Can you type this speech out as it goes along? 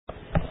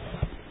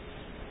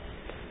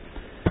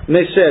And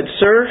they said,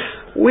 "Sir,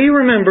 we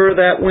remember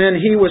that when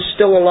he was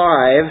still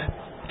alive,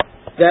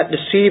 that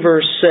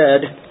deceiver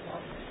said,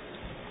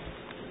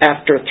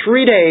 'After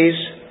 3 days,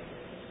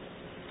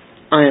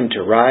 I am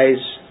to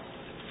rise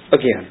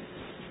again.'"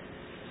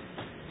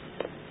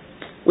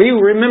 We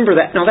remember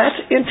that. Now that's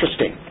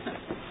interesting.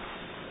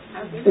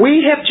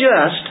 We have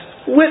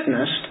just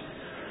witnessed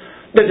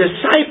the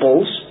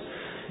disciples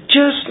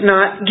just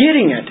not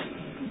getting it.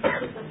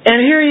 And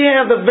here you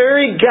have the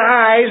very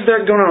guys that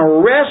are going to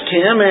arrest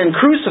Him and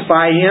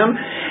crucify Him,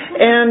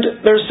 and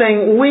they're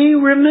saying, "We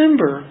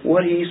remember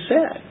what He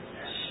said.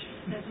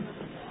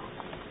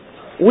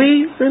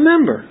 We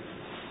remember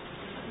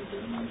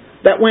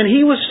that when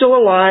He was still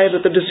alive,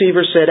 that the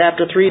deceiver said,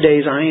 'After 3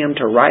 days I am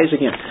to rise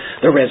again.'"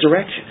 The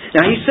resurrection.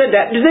 Now He said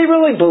that. Did they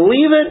really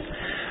believe it?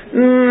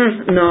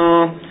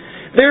 No.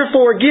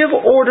 "Therefore give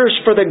orders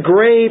for the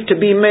grave to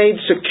be made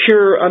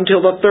secure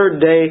until the 3rd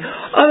day.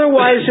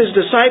 Otherwise His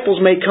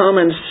disciples may come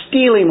and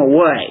steal Him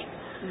away.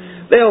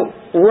 They'll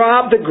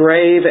rob the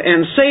grave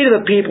and say to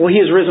the people, 'He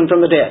has risen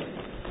from the dead.'"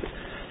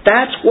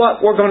 That's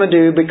what we're going to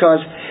do,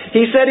 because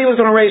He said He was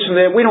going to raise from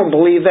the dead. We don't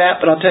believe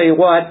that, but I'll tell you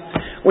what.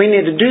 We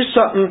need to do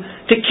something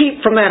to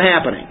keep from that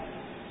happening.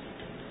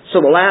 So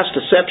the last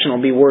deception will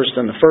be worse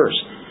than the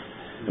first.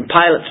 And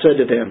Pilate said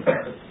to them,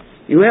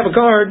 "You have a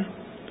guard.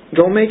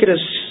 Go make it as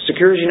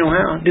secure as you know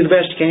how. Do the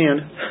best you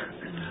can."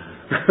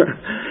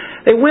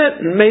 They went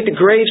and made the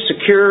grave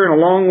secure,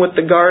 and along with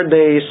the guard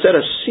they set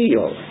a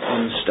seal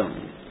on the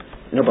stone.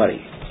 Nobody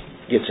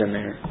gets in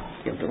there.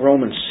 You have the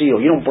Roman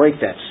seal. You don't break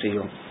that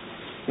seal.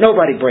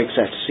 Nobody breaks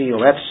that seal.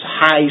 That's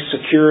high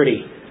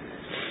security.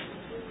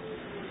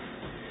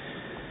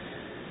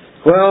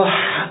 Well,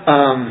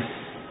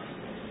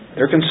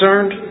 they're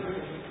concerned,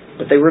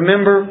 but they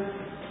remember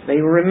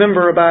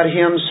about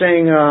Him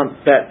saying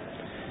that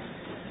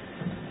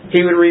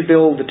He would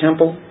rebuild the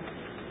temple,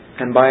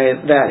 and by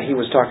that He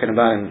was talking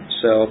about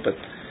Himself. But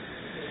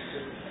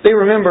they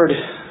remembered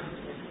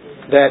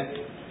that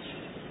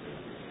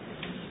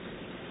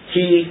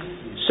He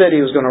said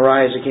He was going to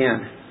rise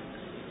again.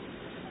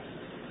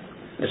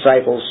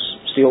 Disciples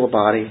steal the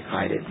body,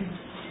 hide it.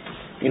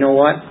 You know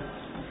what?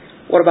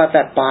 What about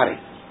that body?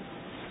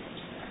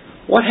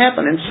 What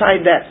happened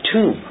inside that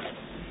tomb?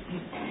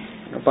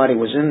 Nobody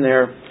was in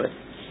there, but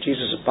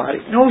Jesus'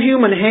 body. No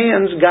human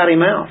hands got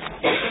Him out.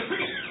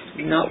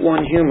 Not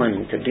one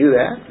human could do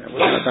that. That was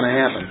not going to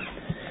happen.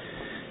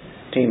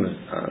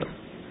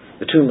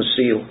 The tomb was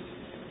sealed.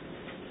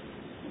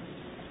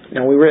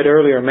 Now we read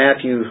earlier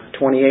Matthew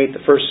 28, the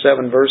first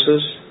 7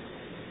 verses.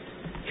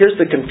 Here's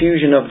the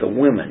confusion of the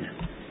women.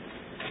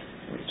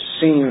 We've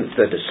seen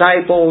the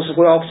disciples.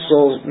 We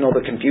also know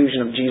the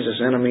confusion of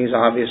Jesus' enemies,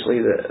 obviously.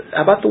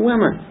 How about the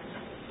women?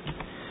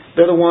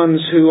 They're the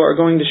ones who are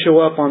going to show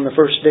up on the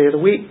first day of the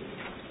week.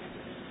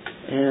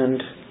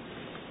 And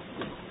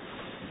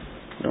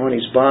knowing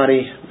His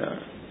body,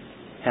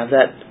 have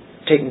that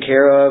taken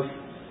care of.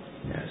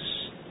 Yes.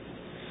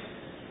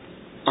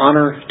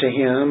 Honor to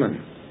Him,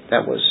 and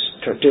that was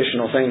a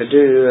traditional thing to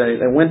do.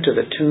 They went to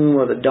the tomb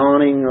of the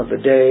dawning of the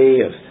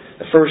day, of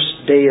the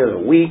first day of the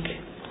week.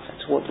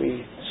 That's what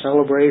we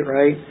celebrate,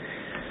 right?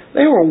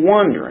 They were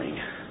wondering,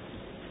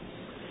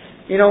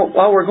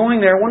 while we're going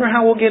there, I wonder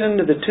how we'll get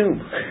into the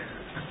tomb.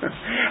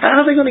 How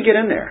are they going to get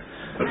in there?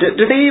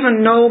 Do they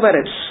even know that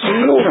it's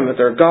sealed and that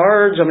there are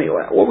guards? I mean,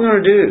 what are we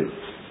going to do?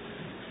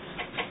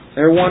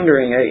 They're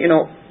wondering.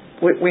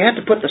 We had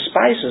to put the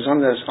spices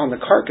on the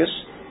carcass.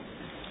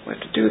 We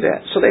have to do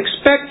that. So they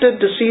expected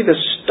to see the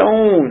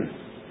stone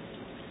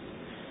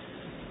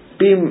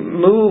be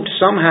moved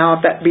somehow,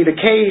 if that be the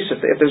case, if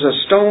there's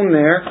a stone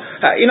there.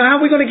 How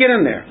are we going to get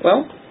in there?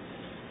 Well,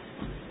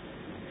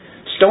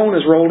 stone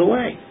is rolled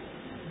away.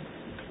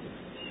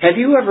 Have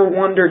you ever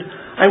wondered,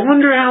 I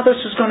wonder how this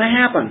is going to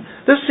happen?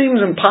 This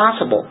seems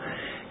impossible.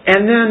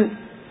 And then,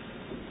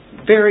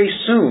 very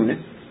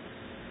soon,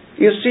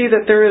 you see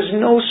that there is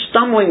no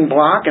stumbling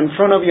block in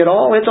front of you at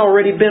all. It's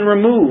already been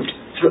removed.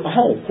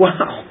 Oh,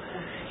 wow.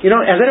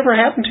 Has that ever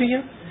happened to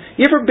you?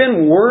 You ever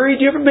been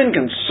worried? You ever been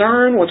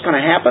concerned what's going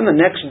to happen the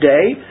next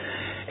day?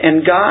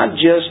 And God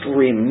just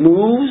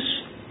removes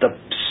the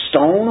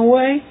stone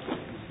away?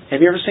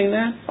 Have you ever seen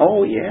that?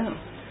 Oh, yeah.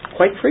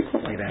 Quite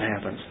frequently that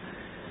happens.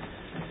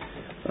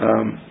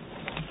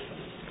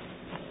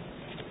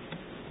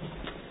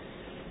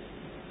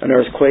 An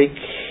earthquake,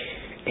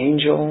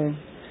 angel.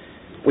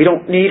 We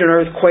don't need an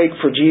earthquake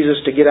for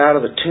Jesus to get out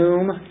of the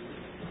tomb.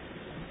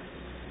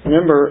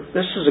 Remember,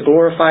 this is a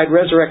glorified,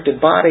 resurrected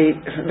body.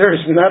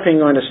 There's nothing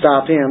going to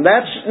stop Him.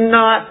 That's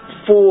not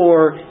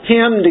for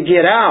Him to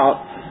get out,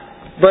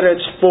 but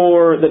it's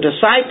for the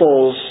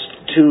disciples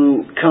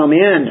to come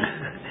in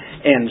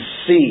and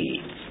see.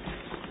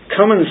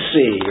 Come and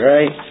see,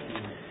 right?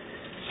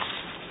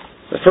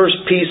 The first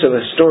piece of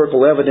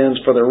historical evidence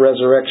for the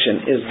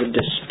resurrection is the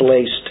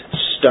displaced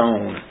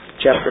stone.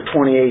 Chapter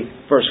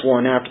 28, verse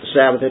 1, after the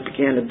Sabbath it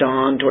began to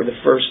dawn toward the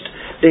first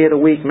day of the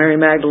week. Mary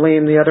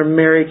Magdalene and the other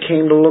Mary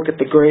came to look at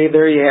the grave.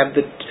 There you have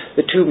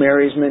the two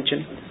Marys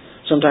mentioned.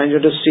 Sometimes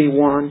you'll just see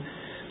one,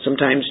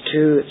 sometimes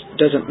two. It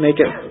doesn't make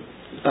it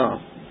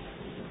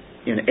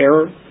in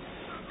error.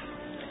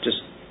 Just,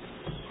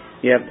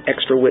 you have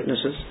extra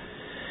witnesses.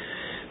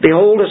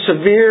 Behold, a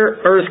severe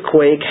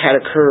earthquake had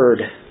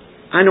occurred.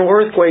 I know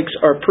earthquakes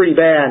are pretty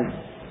bad,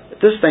 but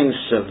this thing's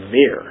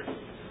severe.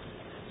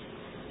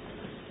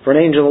 For an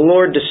angel of the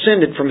Lord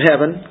descended from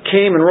heaven,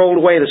 came and rolled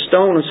away the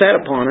stone and sat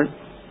upon it.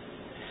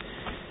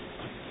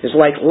 Is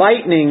like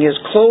lightning, his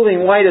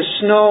clothing white as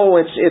snow.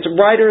 It's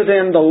brighter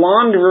than the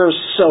launderer's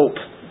soap.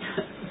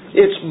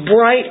 It's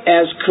bright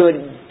as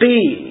could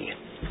be.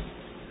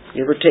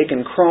 You ever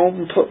taken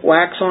chrome and put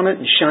wax on it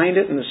and shined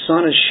it and the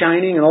sun is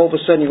shining and all of a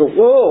sudden you go,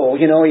 whoa,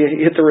 you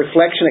hit the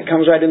reflection, it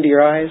comes right into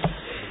your eyes.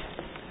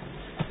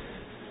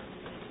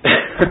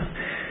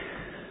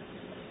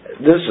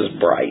 This is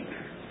bright.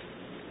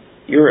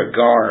 You're a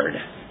guard.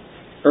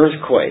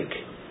 Earthquake.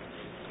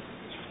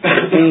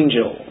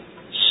 Angel.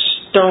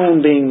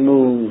 Stone being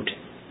moved.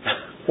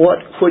 What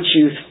would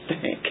you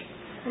think?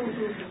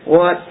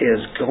 What is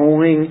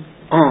going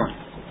on?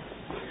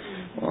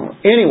 Well,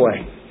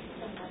 anyway,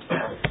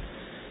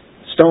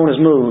 stone is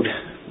moved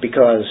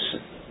because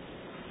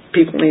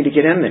people need to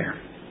get in there.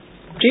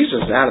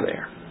 Jesus is out of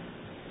there.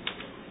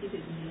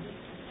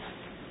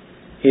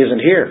 He isn't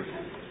here.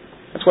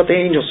 That's what the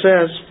angel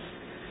says.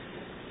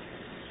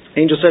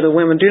 The angel said to the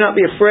women, do not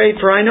be afraid,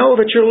 for I know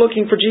that you're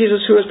looking for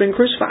Jesus who has been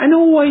crucified. I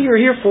know what you're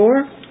here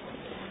for.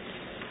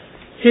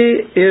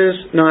 He is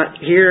not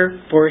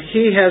here, for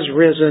He has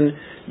risen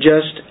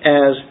just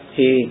as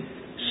He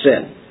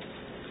said.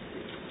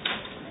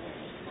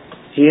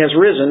 He has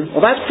risen. Well,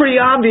 that's pretty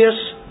obvious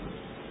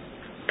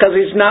because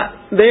He's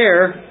not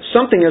there.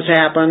 Something has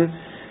happened.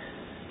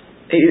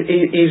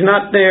 He's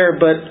not there,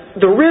 but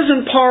the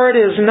risen part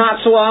is not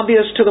so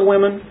obvious to the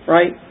women,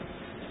 right?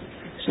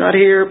 He's not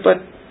here,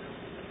 but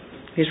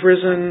He's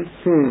risen.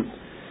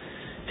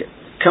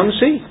 Come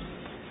see.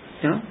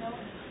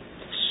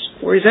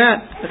 That's where He's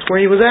at. That's where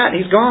He was at.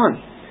 He's gone.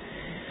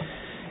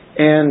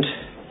 And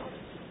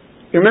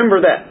you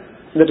remember that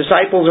the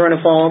disciples are in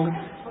a fog?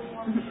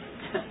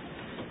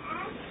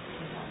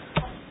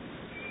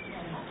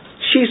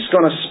 She's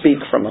going to speak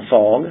from a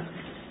fog.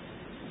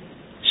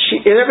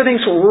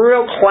 Everything's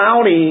real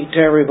cloudy to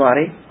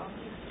everybody.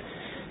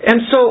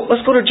 And so,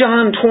 let's go to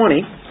John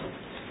 20.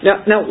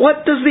 Now,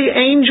 what does the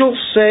angel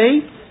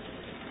say?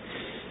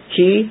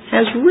 He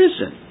has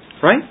risen,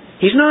 right?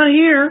 He's not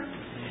here.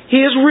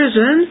 He is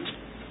risen.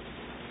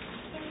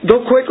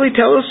 Go quickly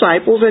tell the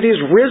disciples that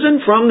He's risen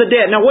from the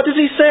dead. Now, what does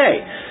He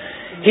say?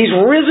 He's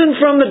risen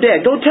from the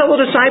dead. Go tell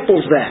the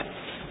disciples that.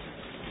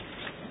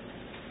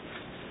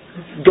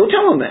 Go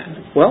tell them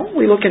that. Well,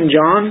 we look in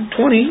John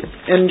 20,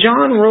 and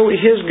John wrote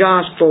his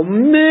gospel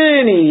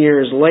many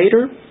years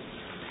later,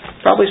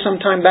 probably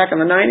sometime back in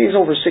the 90s,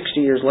 over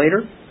 60 years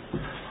later,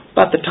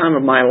 about the time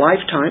of my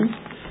lifetime.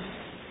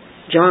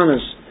 John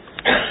is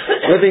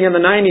living in the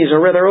 90s, a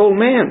rather old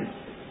man,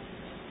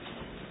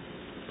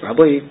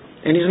 probably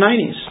in his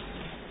 90s,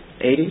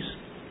 80s.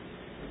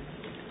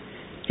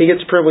 He gets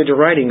the privilege of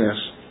writing this.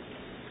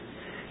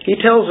 He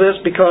tells this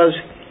because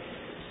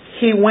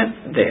he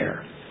went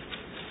there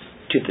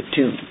to the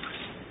tomb.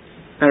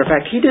 Matter of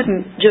fact, he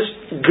didn't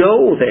just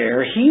go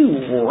there, he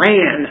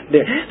ran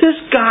there. This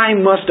guy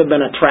must have been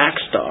a track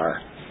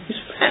star.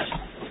 He's fast.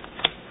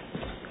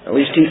 At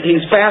least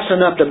he's fast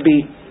enough to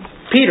beat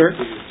Peter.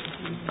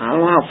 I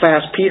don't know how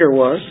fast Peter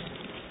was,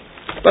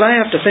 but I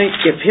have to think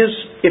if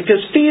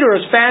his feet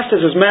are as fast as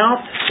his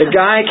mouth, the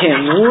guy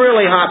can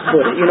really hot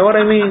foot it. You know what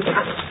I mean?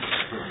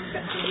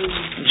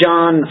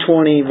 John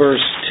 20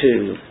 verse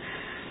 2.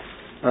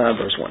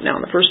 Verse 1. Now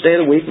on the first day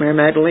of the week, Mary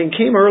Magdalene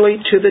came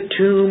early to the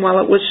tomb while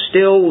it was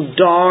still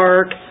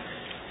dark.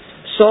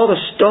 Saw the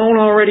stone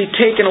already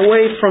taken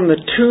away from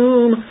the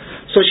tomb.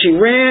 So she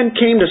ran,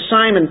 came to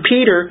Simon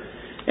Peter,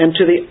 and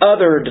to the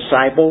other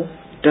disciple.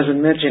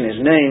 Doesn't mention his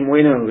name.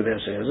 We know who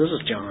this is. This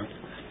is John.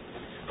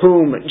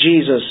 Whom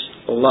Jesus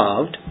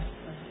loved.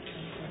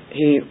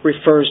 He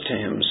refers to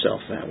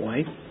himself that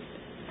way.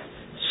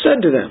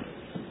 Said to them,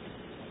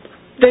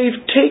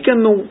 they've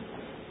taken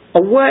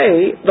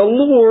away the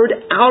Lord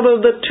out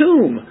of the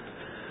tomb.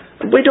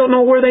 We don't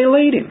know where they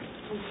laid Him.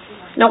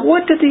 Now,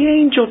 what did the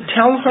angel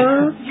tell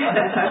her?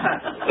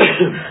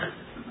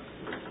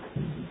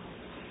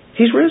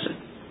 He's risen.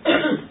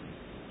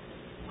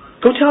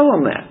 Go tell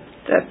them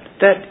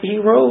that He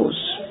rose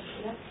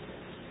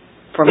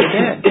from the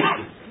dead.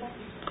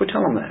 Go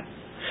tell them that.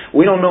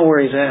 We don't know where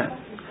He's at.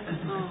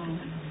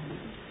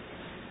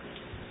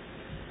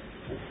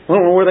 We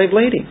don't know where they've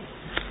laid Him.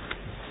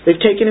 They've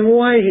taken Him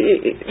away.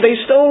 They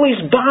stole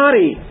His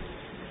body.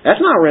 That's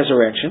not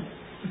resurrection.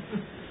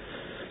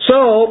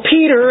 So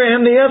Peter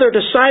and the other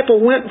disciple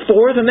went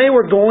forth and they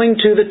were going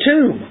to the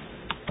tomb.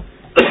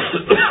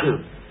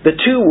 The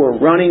two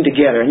were running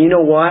together. And you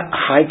know what?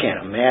 I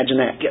can't imagine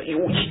that.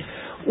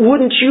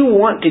 Wouldn't you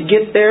want to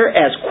get there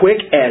as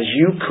quick as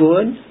you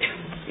could?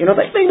 You know,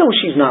 they know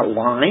she's not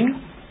lying.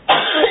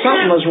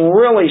 Something was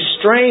really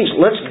strange.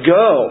 Let's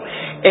go.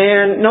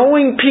 And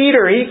knowing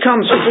Peter, he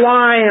comes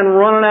flying,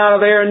 running out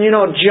of there, and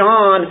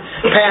John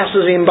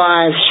passes him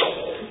by.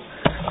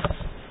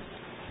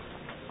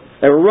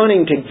 They were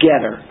running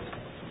together.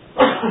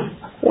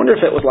 I wonder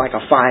if it was like a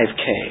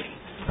 5K.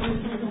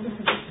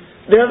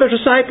 The other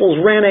disciples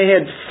ran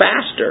ahead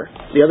faster.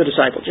 The other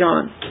disciple,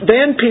 John.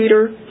 Then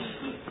Peter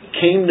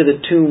came to the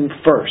tomb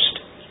first.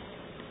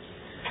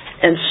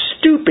 And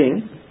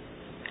stooping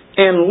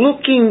and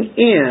looking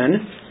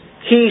in,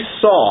 he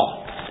saw.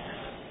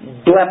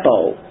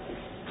 Blepo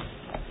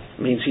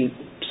means he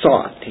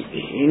saw it.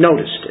 He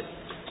noticed it.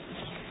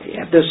 You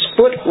have this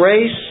foot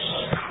race.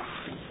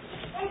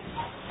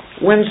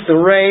 Wins the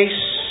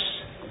race.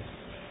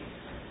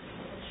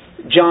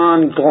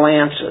 John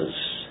glances.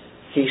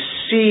 He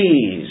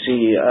sees.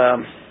 He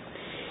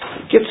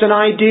gets an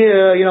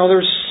idea.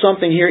 There's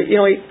something here.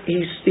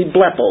 He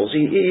blepos.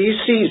 He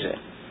sees it.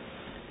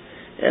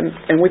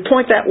 And we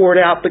point that word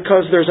out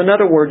because there's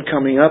another word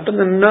coming up and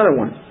then another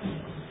one.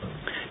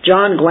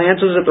 John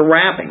glances at the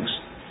wrappings.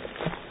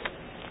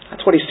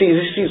 That's what he sees.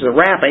 He sees the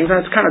wrappings,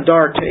 and it's kind of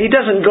dark. He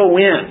doesn't go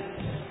in.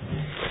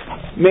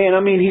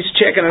 Man, he's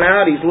checking it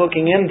out. He's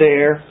looking in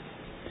there.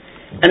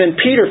 And then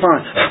Peter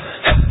finds...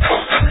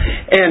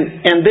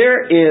 And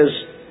there is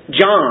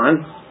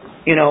John,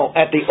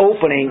 at the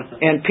opening,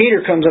 and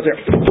Peter comes up there.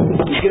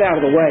 Get out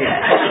of the way.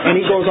 And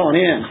he goes on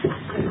in.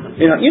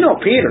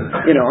 Peter.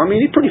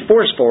 He's pretty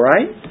forceful,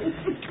 right?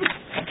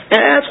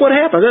 And that's what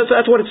happens.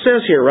 That's what it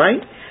says here,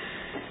 right?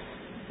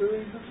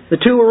 The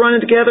two were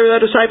running together.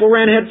 That disciple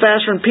ran ahead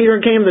faster, and Peter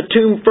came to the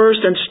tomb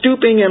first, and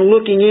stooping and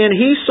looking in,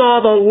 he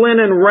saw the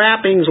linen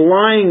wrappings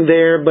lying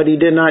there, but he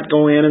did not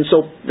go in. And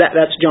so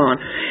that's John.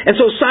 And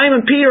so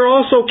Simon Peter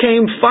also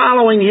came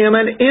following him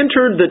and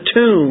entered the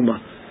tomb.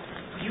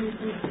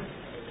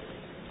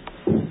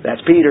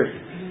 That's Peter.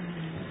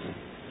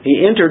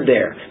 He entered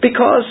there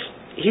because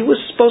he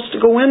was supposed to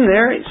go in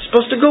there. He's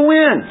supposed to go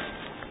in.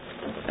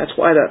 That's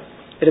why the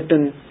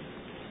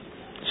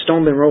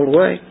stone had been rolled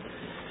away.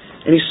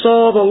 And he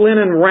saw the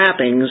linen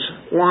wrappings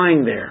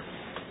lying there.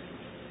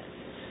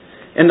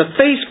 And the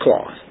face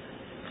cloth,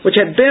 which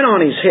had been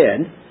on his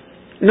head,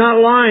 not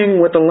lying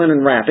with the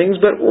linen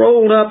wrappings, but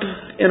rolled up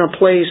in a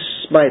place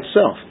by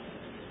itself.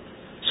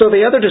 So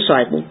the other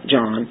disciple,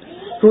 John,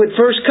 who had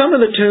first come to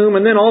the tomb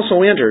and then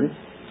also entered,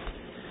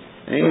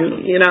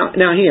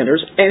 now he enters,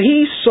 and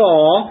he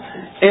saw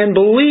and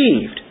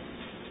believed.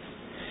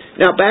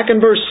 Now back in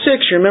verse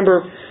 6, you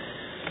remember...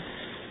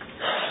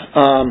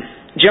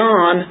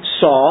 John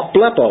saw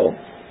blepo.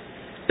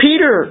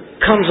 Peter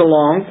comes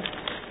along,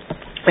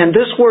 and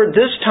this word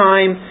this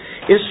time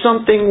is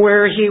something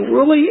where he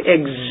really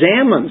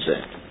examines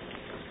it.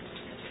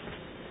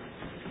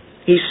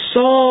 He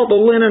saw the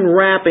linen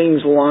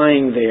wrappings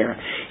lying there.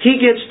 He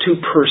gets to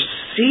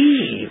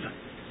perceive,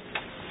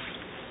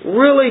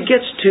 really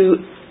gets to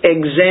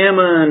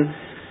examine,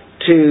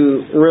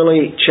 to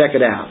really check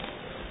it out.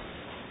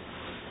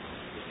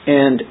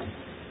 And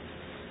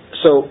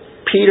so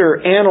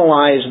Peter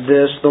analyzed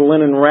this, the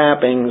linen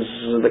wrappings,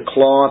 the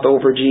cloth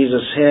over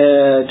Jesus'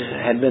 head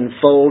had been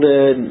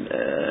folded,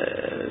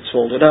 it's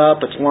folded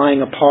up, it's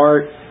lying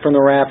apart from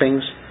the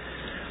wrappings.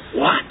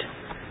 What?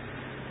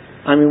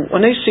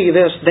 When they see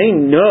this, they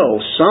know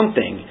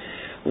something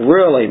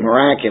really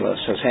miraculous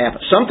has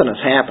happened. Something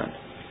has happened.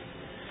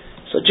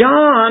 So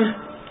John,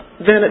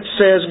 then it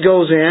says,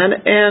 goes in,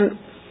 and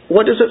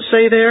what does it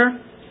say there?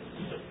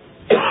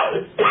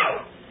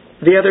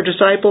 The other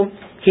disciple,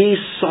 he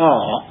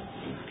saw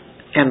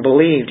and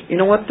believed. You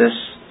know what this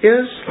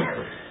is?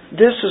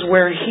 This is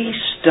where he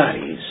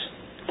studies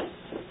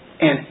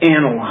and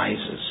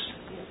analyzes.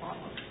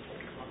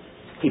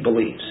 He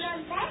believes.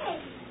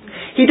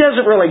 He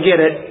doesn't really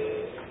get it,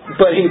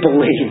 but he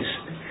believes.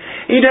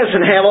 He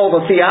doesn't have all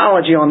the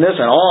theology on this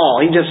at all.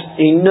 He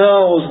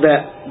knows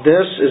that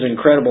this is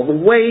incredible. The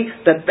way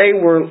that they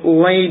were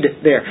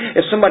laid there.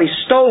 If somebody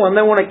stole him,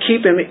 they want to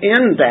keep him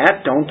in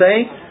that, don't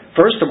they?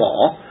 First of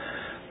all.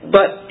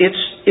 But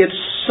it's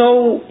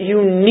so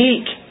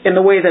unique in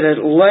the way that it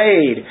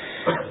laid.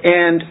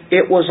 And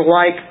it was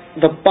like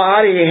the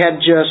body had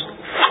just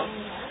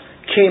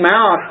came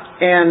out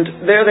and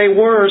there they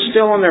were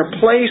still in their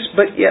place,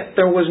 but yet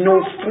there was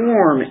no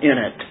form in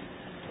it.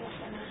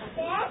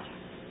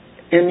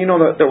 And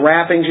the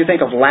wrappings, you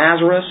think of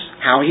Lazarus,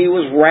 how he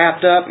was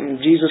wrapped up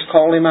and Jesus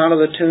called him out of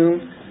the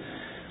tomb.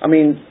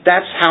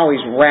 That's how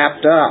he's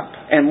wrapped up.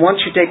 And once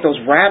you take those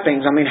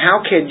wrappings,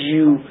 how could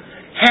you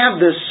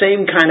have this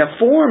same kind of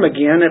form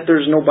again if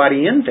there's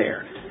nobody in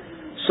there?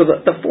 So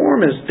the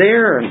form is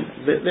there,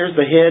 and there's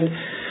the head.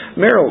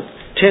 Merrill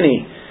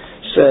Tenney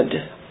said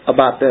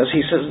about this,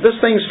 he says, this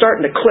thing's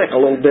starting to click a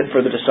little bit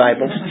for the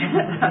disciples.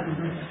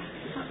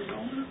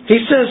 He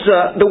says,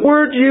 the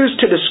word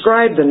used to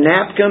describe the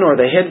napkin or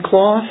the head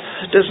cloth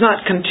does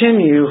not does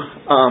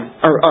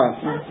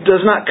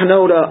not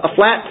connote a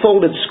flat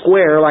folded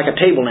square like a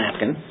table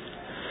napkin,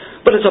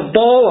 but it's a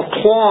ball of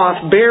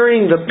cloth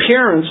bearing the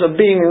appearance of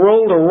being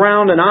rolled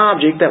around an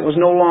object that was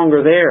no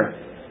longer there.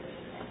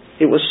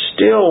 It was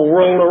still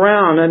rolled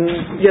around,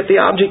 and yet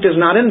the object is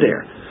not in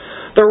there.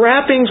 The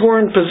wrappings were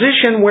in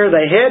position where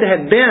the head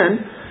had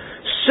been,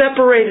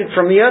 separated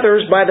from the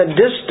others by the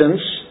distance,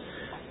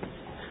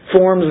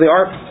 forms the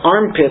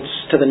armpits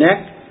to the neck,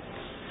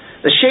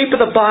 The shape of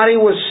the body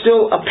was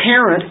still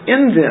apparent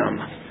in them,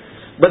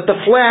 but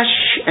the flesh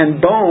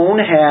and bone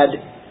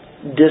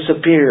had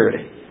disappeared.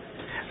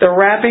 The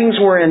wrappings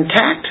were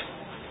intact,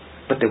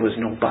 but there was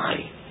no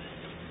body.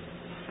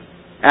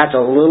 That's a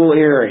little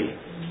eerie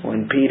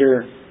when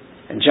Peter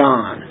and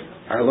John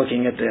are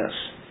looking at this.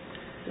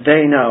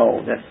 They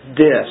know that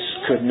this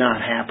could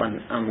not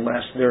happen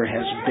unless there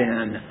has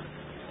been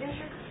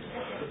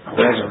a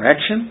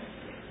resurrection,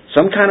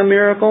 some kind of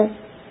miracle.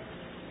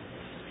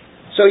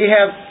 So you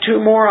have two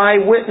more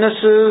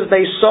eyewitnesses.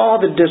 They saw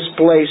the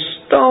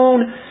displaced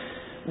stone,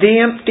 the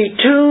empty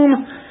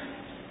tomb,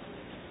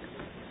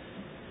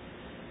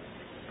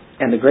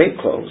 and the grave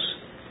clothes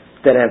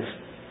that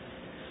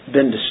have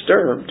been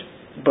disturbed,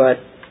 but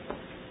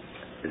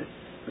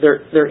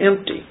they're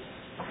empty.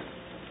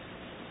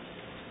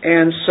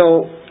 And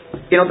so,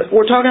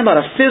 we're talking about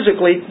a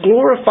physically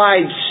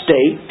glorified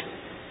state,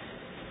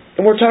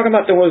 and we're talking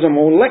about there was a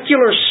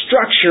molecular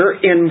structure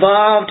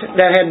involved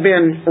that had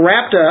been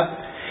wrapped up,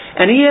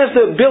 and He has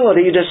the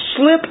ability to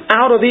slip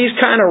out of these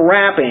kind of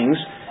wrappings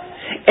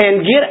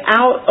and get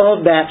out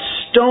of that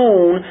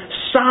stone,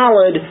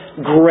 solid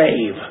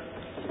grave.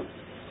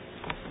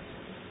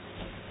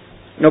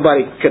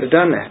 Nobody could have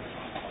done that.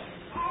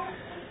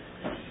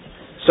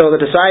 So the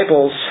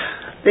disciples,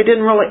 they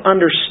didn't really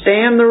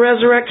understand the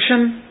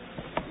resurrection.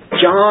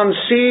 John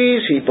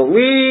sees, he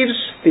believes.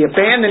 The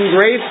abandoned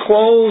grave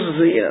clothes,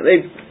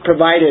 they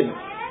provided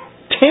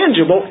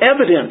tangible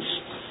evidence.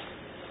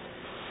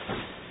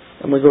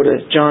 And we go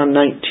to John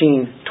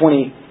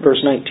 20,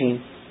 verse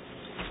 19.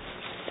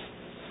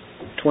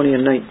 20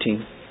 and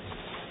 19.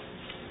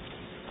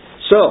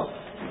 So,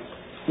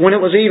 when it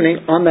was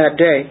evening on that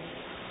day,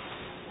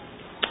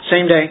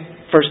 same day,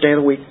 first day of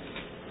the week,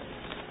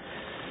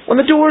 when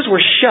the doors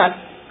were shut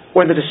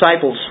where the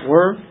disciples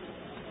were,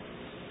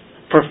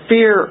 for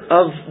fear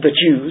of the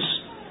Jews,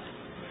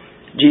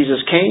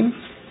 Jesus came,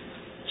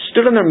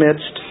 stood in their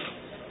midst,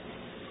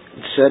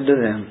 and said to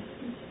them,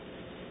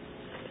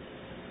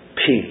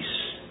 "Peace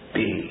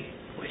be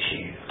with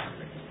you."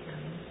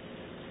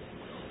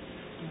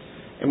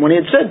 And when He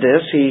had said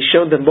this, He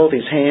showed them both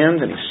His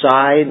hands and His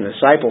side, and the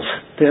disciples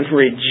then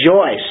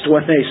rejoiced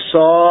when they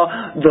saw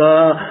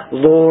the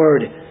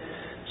Lord.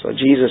 So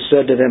Jesus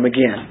said to them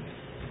again,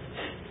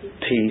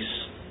 "Peace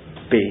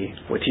be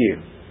with you.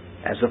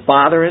 As the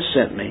Father has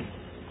sent me,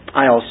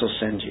 I also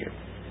send you."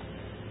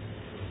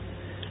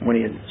 When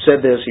He had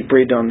said this, He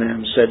breathed on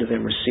them, said to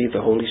them, "Receive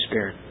the Holy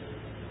Spirit.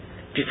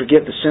 If you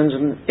forgive the sins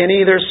of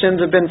any, their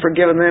sins have been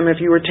forgiven them. If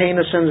you retain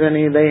the sins of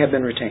any, they have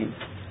been retained."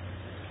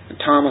 And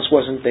Thomas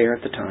wasn't there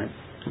at the time.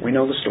 We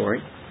know the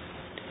story.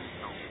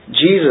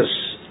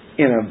 Jesus,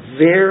 in a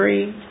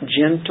very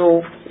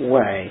gentle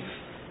way,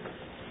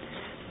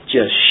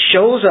 just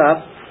shows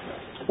up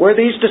where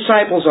these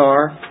disciples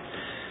are,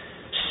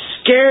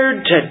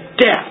 scared to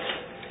death,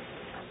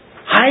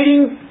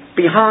 hiding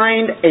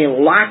behind a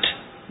locked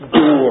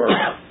door.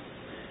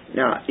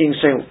 Now, you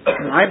can say,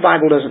 my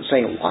Bible doesn't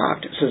say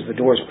locked, it says the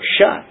doors were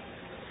shut.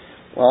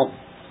 Well,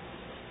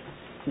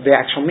 the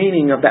actual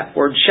meaning of that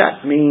word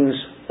shut means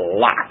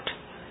locked.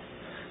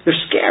 They're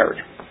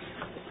scared.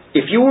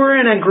 If you were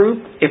in a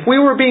group, if we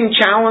were being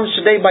challenged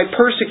today by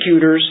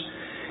persecutors,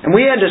 and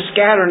we had to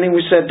scatter, and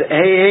we said,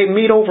 hey,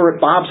 meet over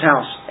at Bob's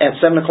house at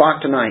 7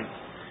 o'clock tonight,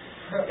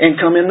 and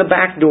come in the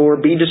back door,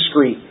 be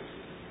discreet.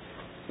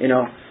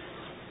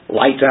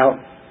 Lights out,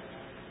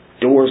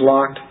 doors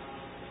locked.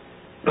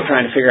 We're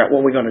trying to figure out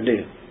what we're going to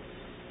do.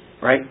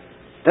 Right?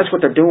 That's what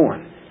they're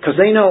doing. Because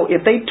they know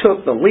if they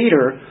took the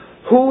leader,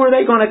 who are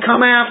they going to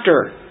come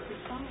after?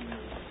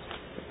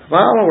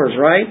 Followers,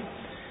 right?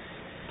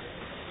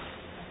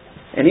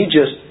 And He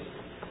just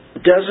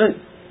doesn't...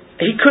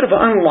 He could have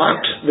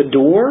unlocked the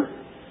door.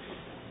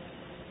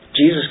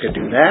 Jesus could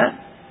do that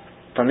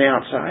from the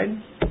outside.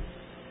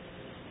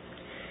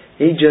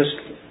 He just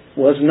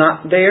was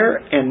not there,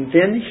 and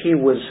then He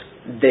was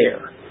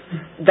there.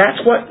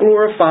 That's what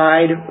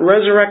glorified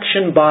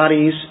resurrection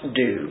bodies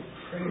do.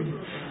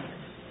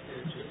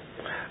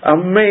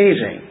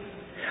 Amazing.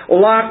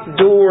 Locked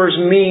doors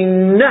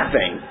mean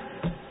nothing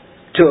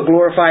to a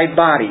glorified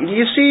body. Do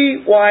you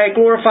see why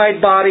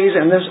glorified bodies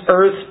and this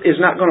earth is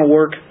not going to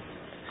work?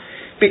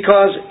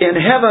 Because in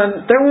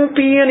heaven, there won't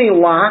be any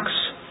locks.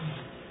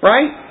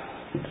 Right?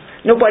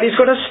 Nobody's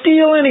going to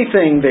steal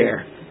anything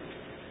there.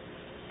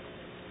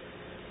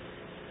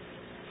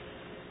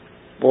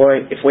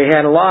 Boy, if we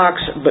had locks,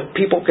 but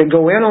people could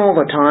go in all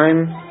the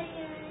time,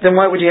 then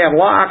why would you have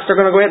locks? They're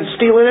going to go ahead and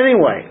steal it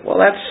anyway.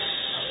 Well, that's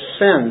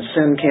sin.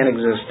 Sin can't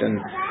exist in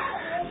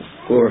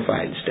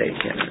glorified state,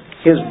 can it?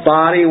 His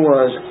body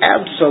was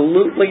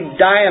absolutely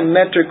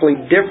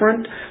diametrically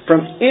different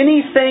from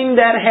anything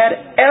that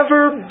had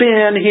ever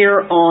been here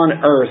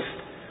on earth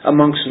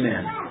amongst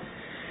men.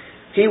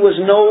 He was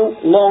no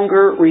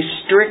longer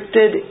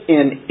restricted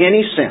in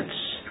any sense.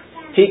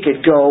 He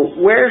could go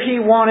where He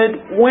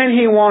wanted, when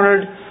He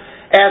wanted,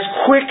 as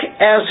quick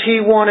as He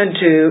wanted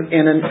to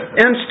in an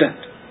instant.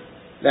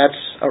 That's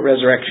a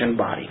resurrection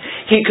body.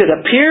 He could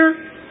appear,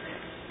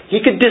 He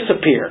could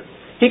disappear.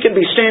 He could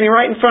be standing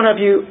right in front of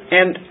you,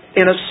 and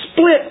in a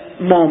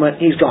split moment,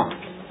 He's gone.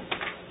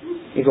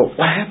 You go,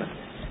 what happened?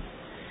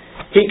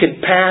 He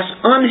could pass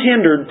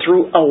unhindered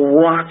through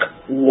a rock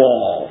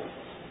wall.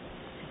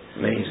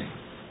 Amazing.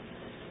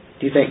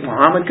 Do you think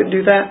Muhammad could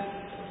do that?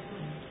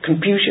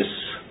 Confucius?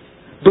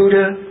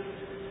 Buddha?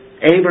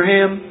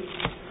 Abraham?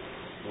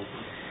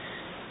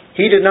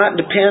 He did not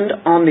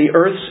depend on the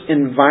earth's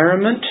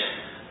environment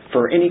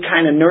for any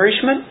kind of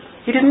nourishment.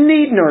 He didn't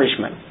need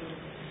nourishment.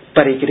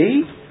 But He could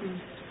eat.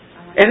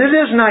 And it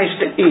is nice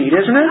to eat,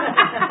 isn't it?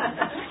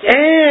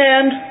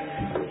 And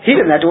He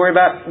didn't have to worry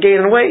about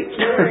gaining weight.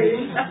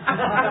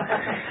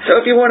 So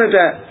if you wanted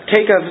to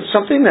take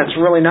something that's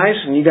really nice,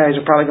 and you guys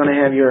are probably going to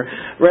have your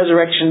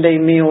Resurrection Day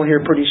meal here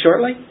pretty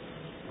shortly,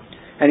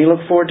 and you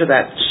look forward to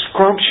that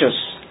scrumptious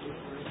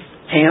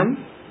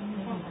ham,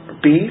 or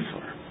beef,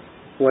 or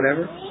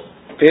whatever,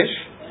 fish.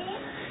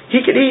 He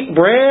could eat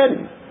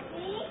bread.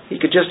 He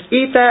could just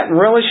eat that and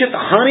relish it.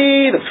 The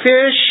honey, the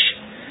fish.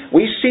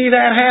 We see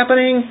that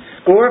happening.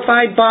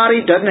 Glorified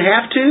body. Doesn't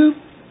have to.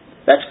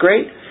 That's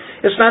great.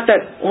 It's not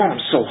that, oh,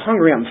 I'm so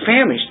hungry, I'm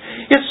famished.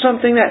 It's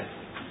something that,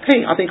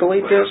 hey, I think I'll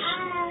eat this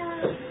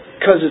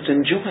because it's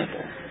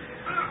enjoyable.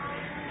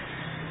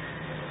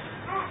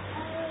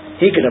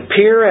 He could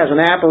appear as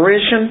an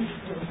apparition.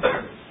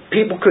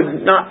 People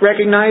could not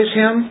recognize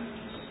Him.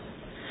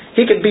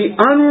 He could be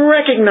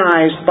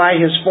unrecognized by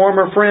His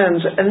former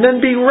friends and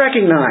then be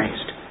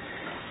recognized.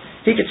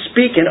 He could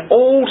speak in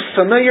old,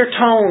 familiar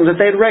tones that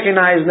they'd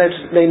recognize and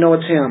they know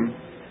it's Him.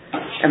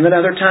 And then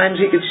other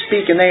times He could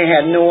speak and they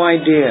had no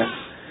idea.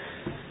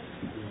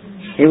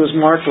 He was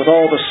marked with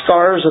all the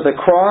scars of the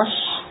cross.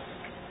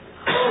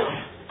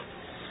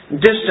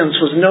 Distance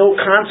was no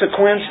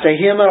consequence to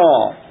Him at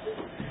all.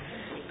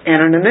 And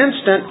in an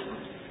instant,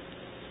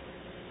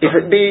 if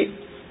it be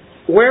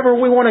wherever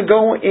we want to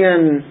go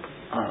in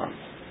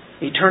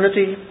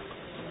eternity,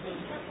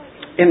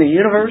 in the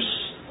universe,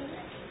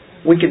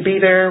 we could be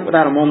there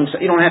without a moment's...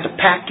 You don't have to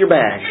pack your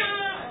bags.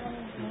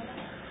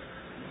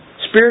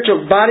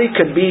 Spiritual body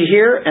could be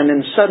here and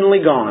then suddenly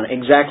gone,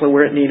 exactly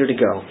where it needed to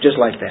go, just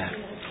like that.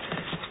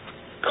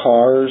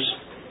 Cars,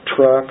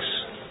 trucks,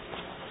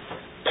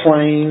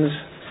 planes,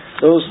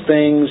 those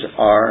things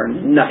are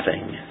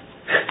nothing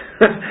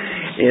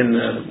in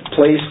the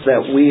place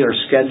that we are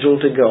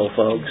scheduled to go,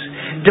 folks.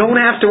 Don't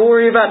have to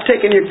worry about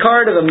taking your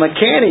car to the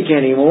mechanic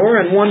anymore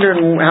and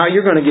wondering how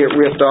you're going to get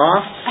ripped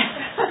off.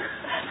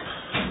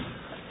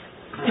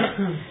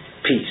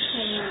 Peace.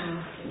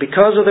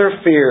 Because of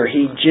their fear,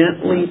 He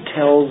gently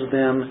tells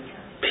them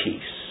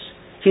peace.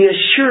 He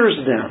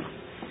assures them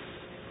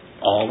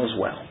all is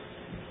well.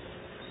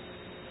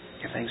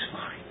 Everything's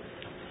fine.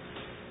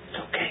 It's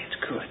okay. It's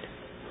good.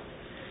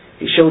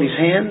 He showed His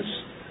hands.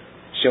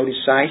 Showed His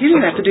side. He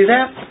didn't have to do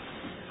that.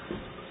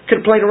 Could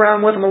have played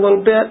around with them a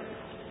little bit.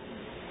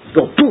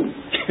 Go boom.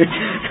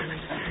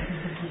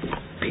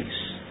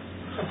 Peace.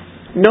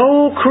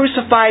 No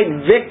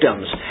crucified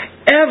victims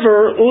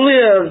ever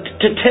lived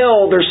to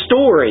tell their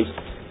story.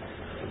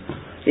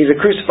 He's a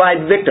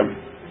crucified victim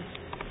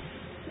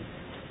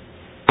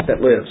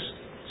that lives.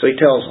 So He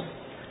tells them.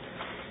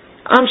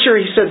 I'm sure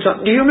He said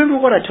something. Do you remember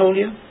what I told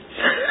you?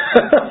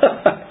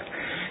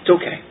 It's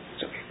okay.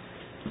 It's okay.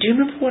 Do you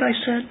remember what I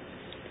said?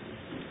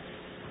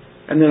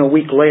 And then a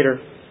week later,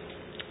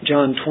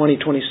 John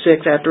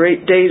 20:26, after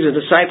 8 days, the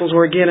disciples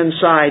were again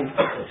inside.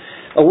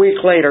 A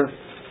week later,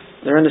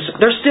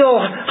 they're still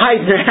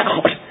hiding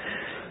out.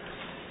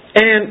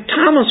 And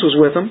Thomas was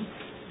with them.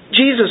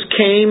 Jesus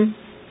came,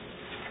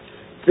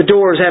 the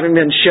doors having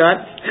been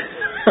shut,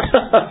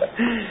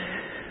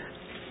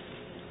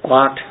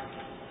 locked.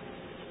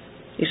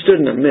 He stood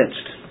in the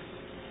midst.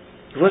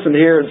 He wasn't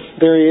here.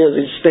 There He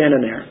is. He's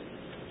standing there.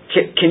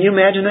 Can you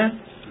imagine that?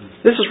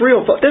 This is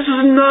real. This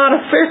is not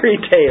a fairy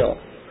tale.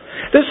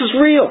 This is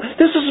real.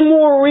 This is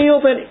more real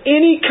than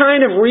any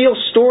kind of real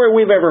story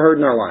we've ever heard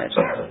in our lives.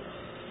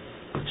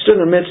 Stood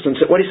in the midst and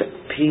said, what did He say?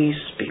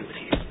 Peace be with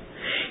you.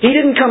 He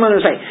didn't come in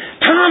and say,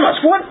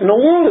 Thomas, what in the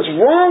world is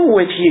wrong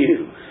with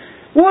you?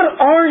 What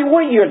are you?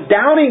 What, you're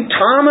doubting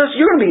Thomas?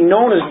 You're going to be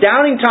known as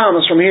Doubting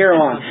Thomas from here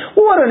on.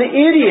 What an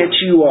idiot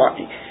you are.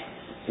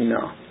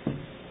 No.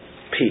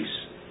 Peace.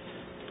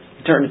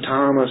 He turned to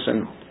Thomas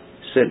and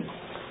said,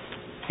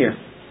 here.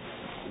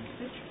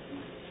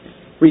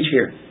 Reach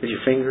here with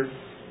your finger.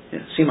 Yeah,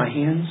 see my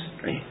hands?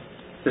 Right?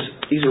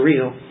 These are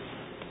real.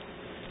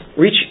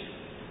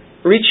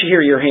 Reach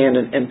here your hand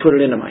and put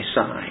it into my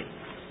side.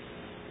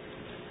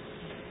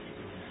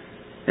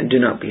 And do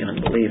not be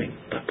unbelieving,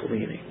 but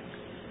believing.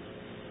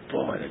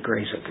 Boy, the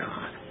grace of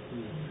God.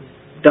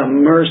 The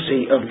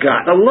mercy of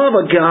God. The love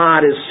of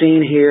God is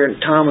seen here.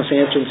 And Thomas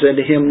answered and said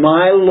to Him,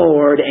 my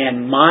Lord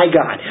and my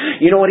God.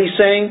 You know what He's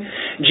saying?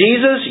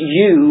 Jesus,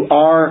 You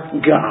are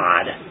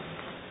God.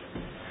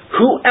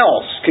 Who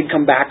else could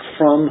come back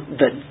from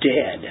the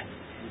dead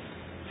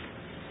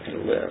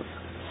and live?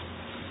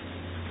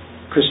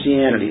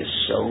 Christianity is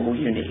so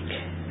unique.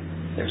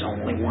 There's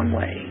only one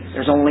way.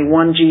 There's only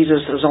one Jesus.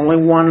 There's only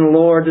one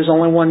Lord. There's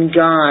only one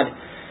God.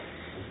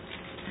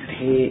 And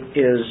He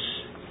is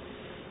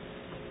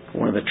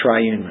of the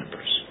triune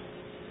members.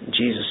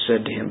 Jesus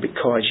said to him,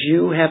 because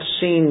you have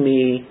seen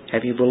me,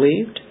 have you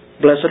believed?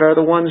 Blessed are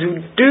the ones who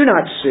did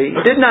not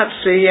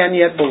see, and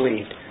yet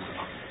believed.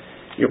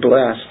 You're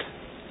blessed.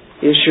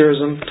 He assures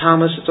them,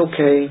 Thomas, it's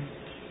okay.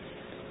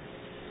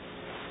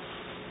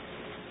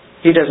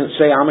 He doesn't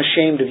say, I'm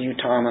ashamed of you,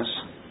 Thomas.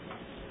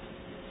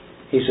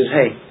 He says,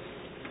 hey,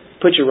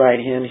 put your right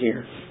hand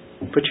here.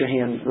 Put your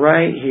hand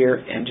right here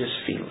and just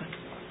feel it.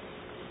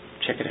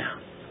 Check it out.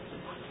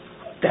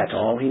 That's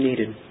all he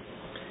needed.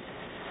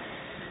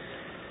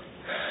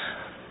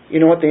 You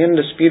know what the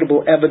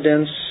indisputable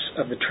evidence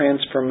of the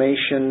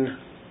transformation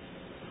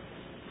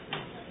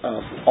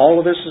of all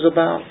of this is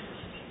about?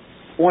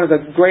 One of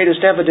the greatest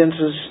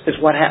evidences is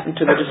what happened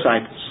to the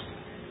disciples.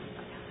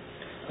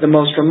 The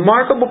most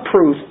remarkable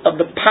proof of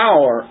the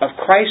power of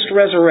Christ's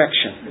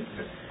resurrection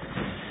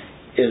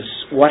is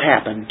what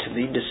happened to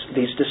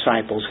these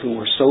disciples who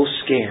were so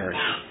scared.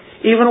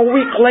 Even a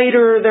week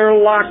later, they're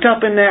locked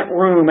up in that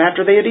room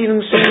after they had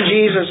even seen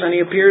Jesus and He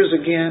appears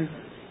again.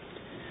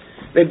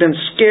 They've been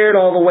scared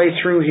all the way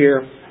through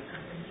here.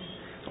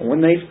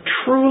 When they've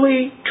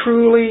truly,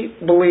 truly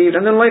believed,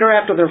 and then later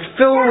after they're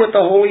filled with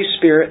the Holy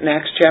Spirit in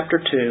Acts chapter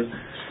 2,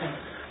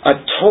 a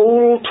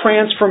total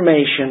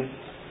transformation.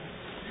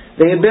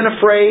 They had been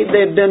afraid,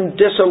 they had been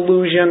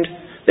disillusioned,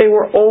 they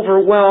were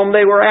overwhelmed,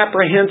 they were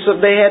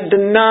apprehensive, they had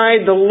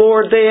denied the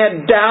Lord, they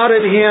had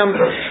doubted Him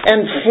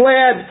and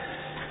fled.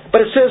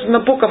 But it says in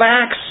the book of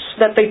Acts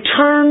that they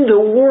turned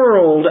the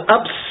world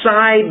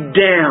upside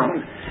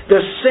down.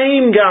 The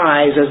same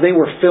guys as they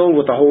were filled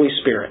with the Holy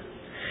Spirit.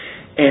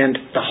 And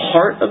the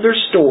heart of their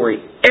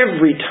story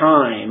every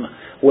time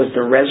was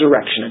the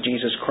resurrection of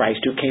Jesus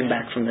Christ who came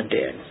back from the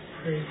dead.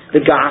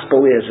 The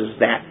gospel is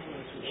that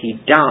He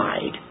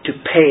died to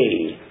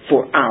pay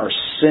for our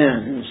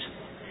sins.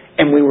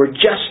 And we were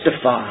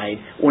justified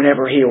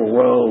whenever He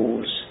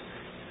arose.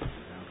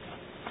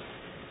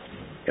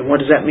 And what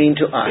does that mean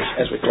to us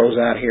as we close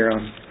out here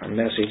on our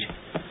message?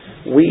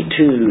 We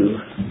too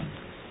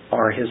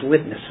are His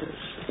witnesses.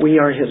 We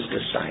are His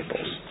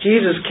disciples.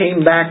 Jesus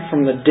came back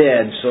from the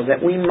dead so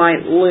that we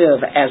might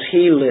live as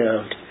He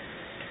lived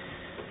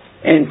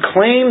and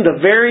claim the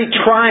very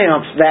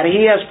triumph that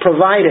He has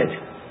provided.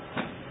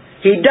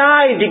 He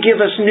died to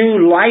give us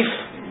new life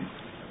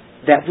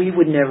that we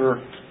would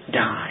never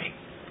die.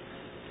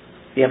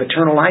 You have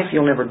eternal life,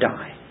 you'll never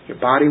die. Your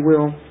body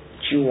will,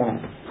 but you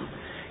won't.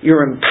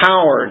 You're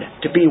empowered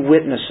to be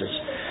witnesses.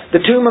 The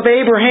tomb of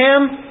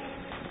Abraham,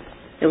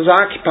 it was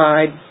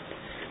occupied.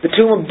 The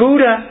tomb of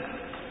Buddha,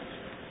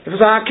 it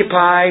was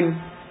occupied.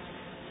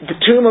 The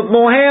tomb of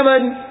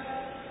Mohammed,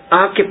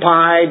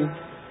 occupied.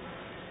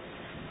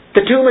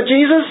 The tomb of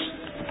Jesus,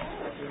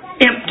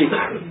 empty.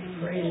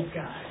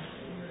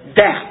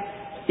 That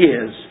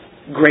is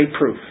great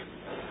proof.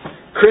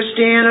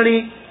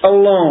 Christianity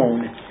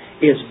alone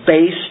is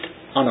based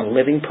on a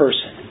living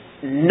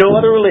person. No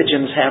other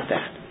religions have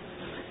that.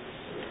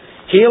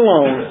 He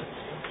alone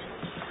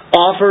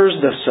offers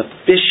the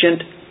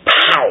sufficient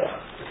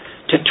power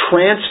to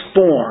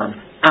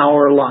transform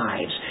our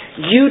lives.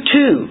 You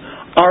too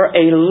are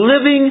a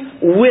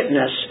living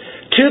witness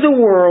to the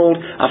world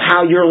of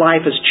how your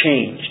life has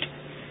changed.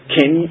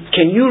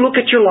 Can you look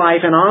at your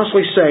life and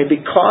honestly say,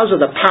 because of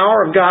the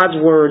power of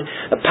God's Word,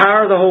 the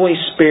power of the Holy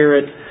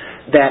Spirit,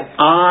 that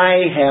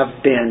I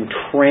have been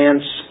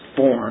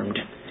transformed,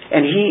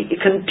 and He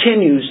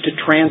continues to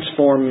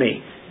transform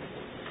me?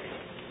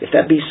 If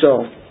that be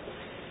so,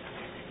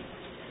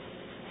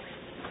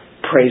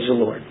 praise the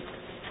Lord.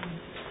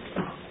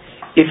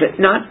 If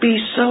it not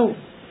be so,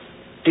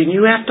 then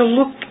you have to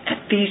look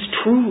at these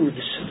truths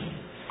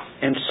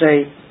and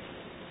say,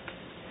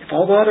 if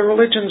all the other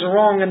religions are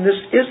wrong and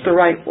this is the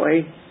right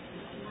way,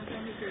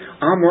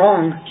 I'm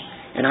wrong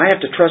and I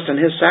have to trust in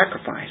His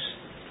sacrifice.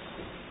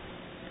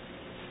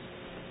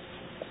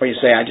 Or you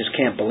say, I just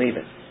can't believe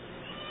it.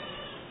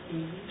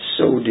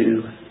 So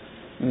do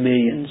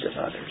millions of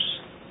others.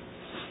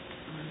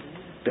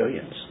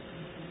 Billions.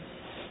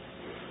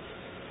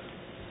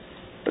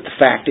 But the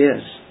fact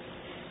is,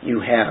 you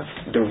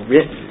have the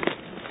written,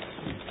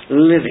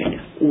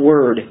 living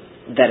Word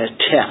that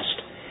attests.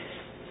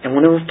 And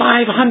when there were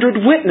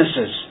 500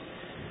 witnesses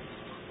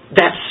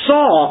that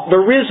saw the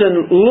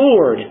risen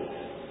Lord,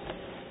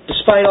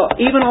 despite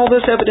even all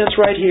this evidence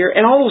right here,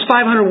 and all those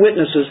 500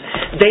 witnesses,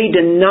 they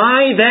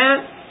deny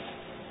that.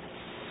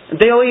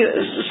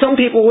 Some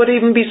people would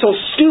even be so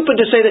stupid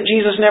to say that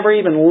Jesus never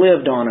even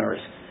lived on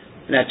earth.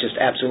 And that's just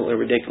absolutely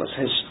ridiculous.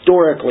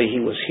 Historically, He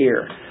was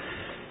here.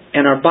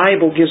 And our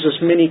Bible gives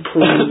us many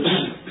clues.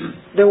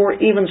 There were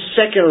even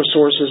secular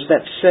sources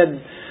that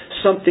said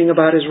something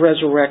about His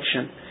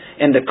resurrection.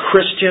 And the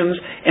Christians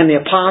and the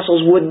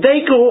apostles, would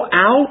they go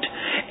out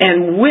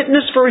and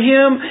witness for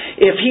Him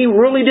if He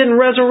really didn't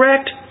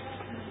resurrect?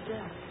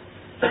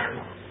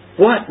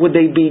 What would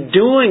they be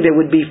doing? They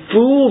would be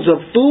fools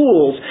of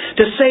fools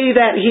to say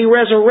that He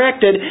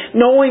resurrected,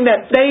 knowing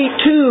that they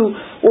too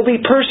will be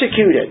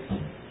persecuted.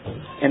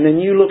 And then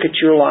you look at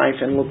your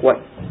life and look what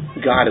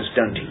God has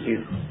done to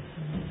you.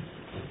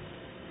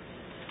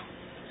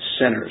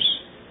 Sinners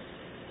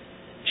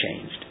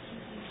changed,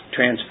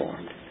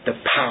 transformed. The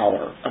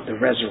power of the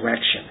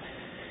resurrection.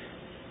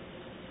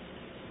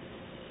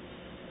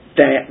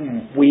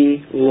 That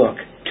we look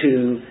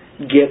to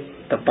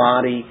get the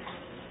body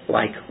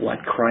like what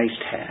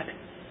Christ had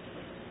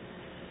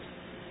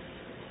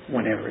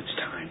whenever it's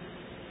time.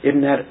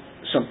 Isn't that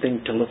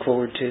something to look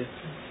forward to?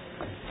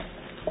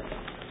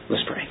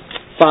 Let's pray.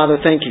 Father,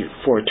 thank you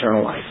for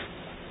eternal life.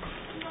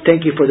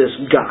 Thank you for this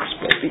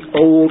gospel, the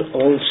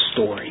old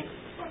story.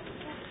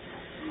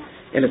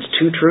 And it's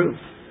too true.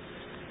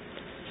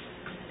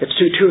 It's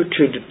too true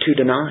to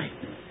deny.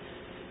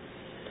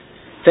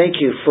 Thank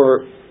you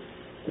for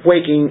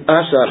waking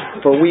us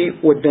up, for we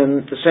would have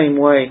been the same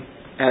way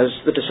as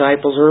the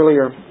disciples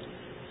earlier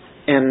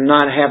and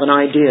not have an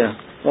idea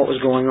what was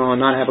going on,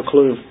 not have a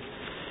clue.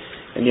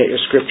 And yet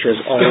your Scripture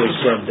has always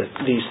said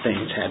that these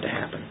things had to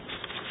happen.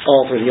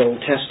 All through the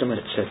Old Testament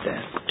it said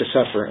that, to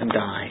suffer and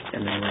die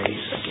and then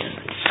raise again.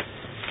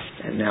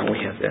 And now we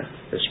have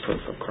this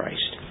proof of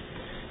Christ.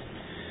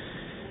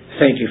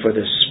 Thank you for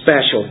this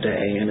special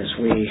day, and as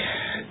we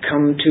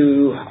come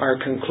to our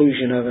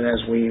conclusion of it,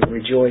 as we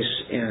rejoice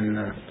in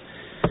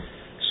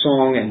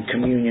song and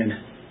communion,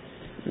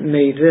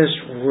 may this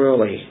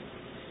really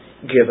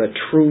give a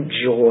true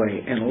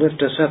joy and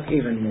lift us up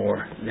even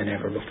more than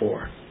ever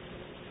before.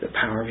 The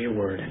power of your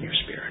word and your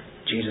Spirit.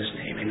 In Jesus'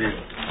 name, amen.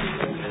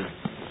 Amen.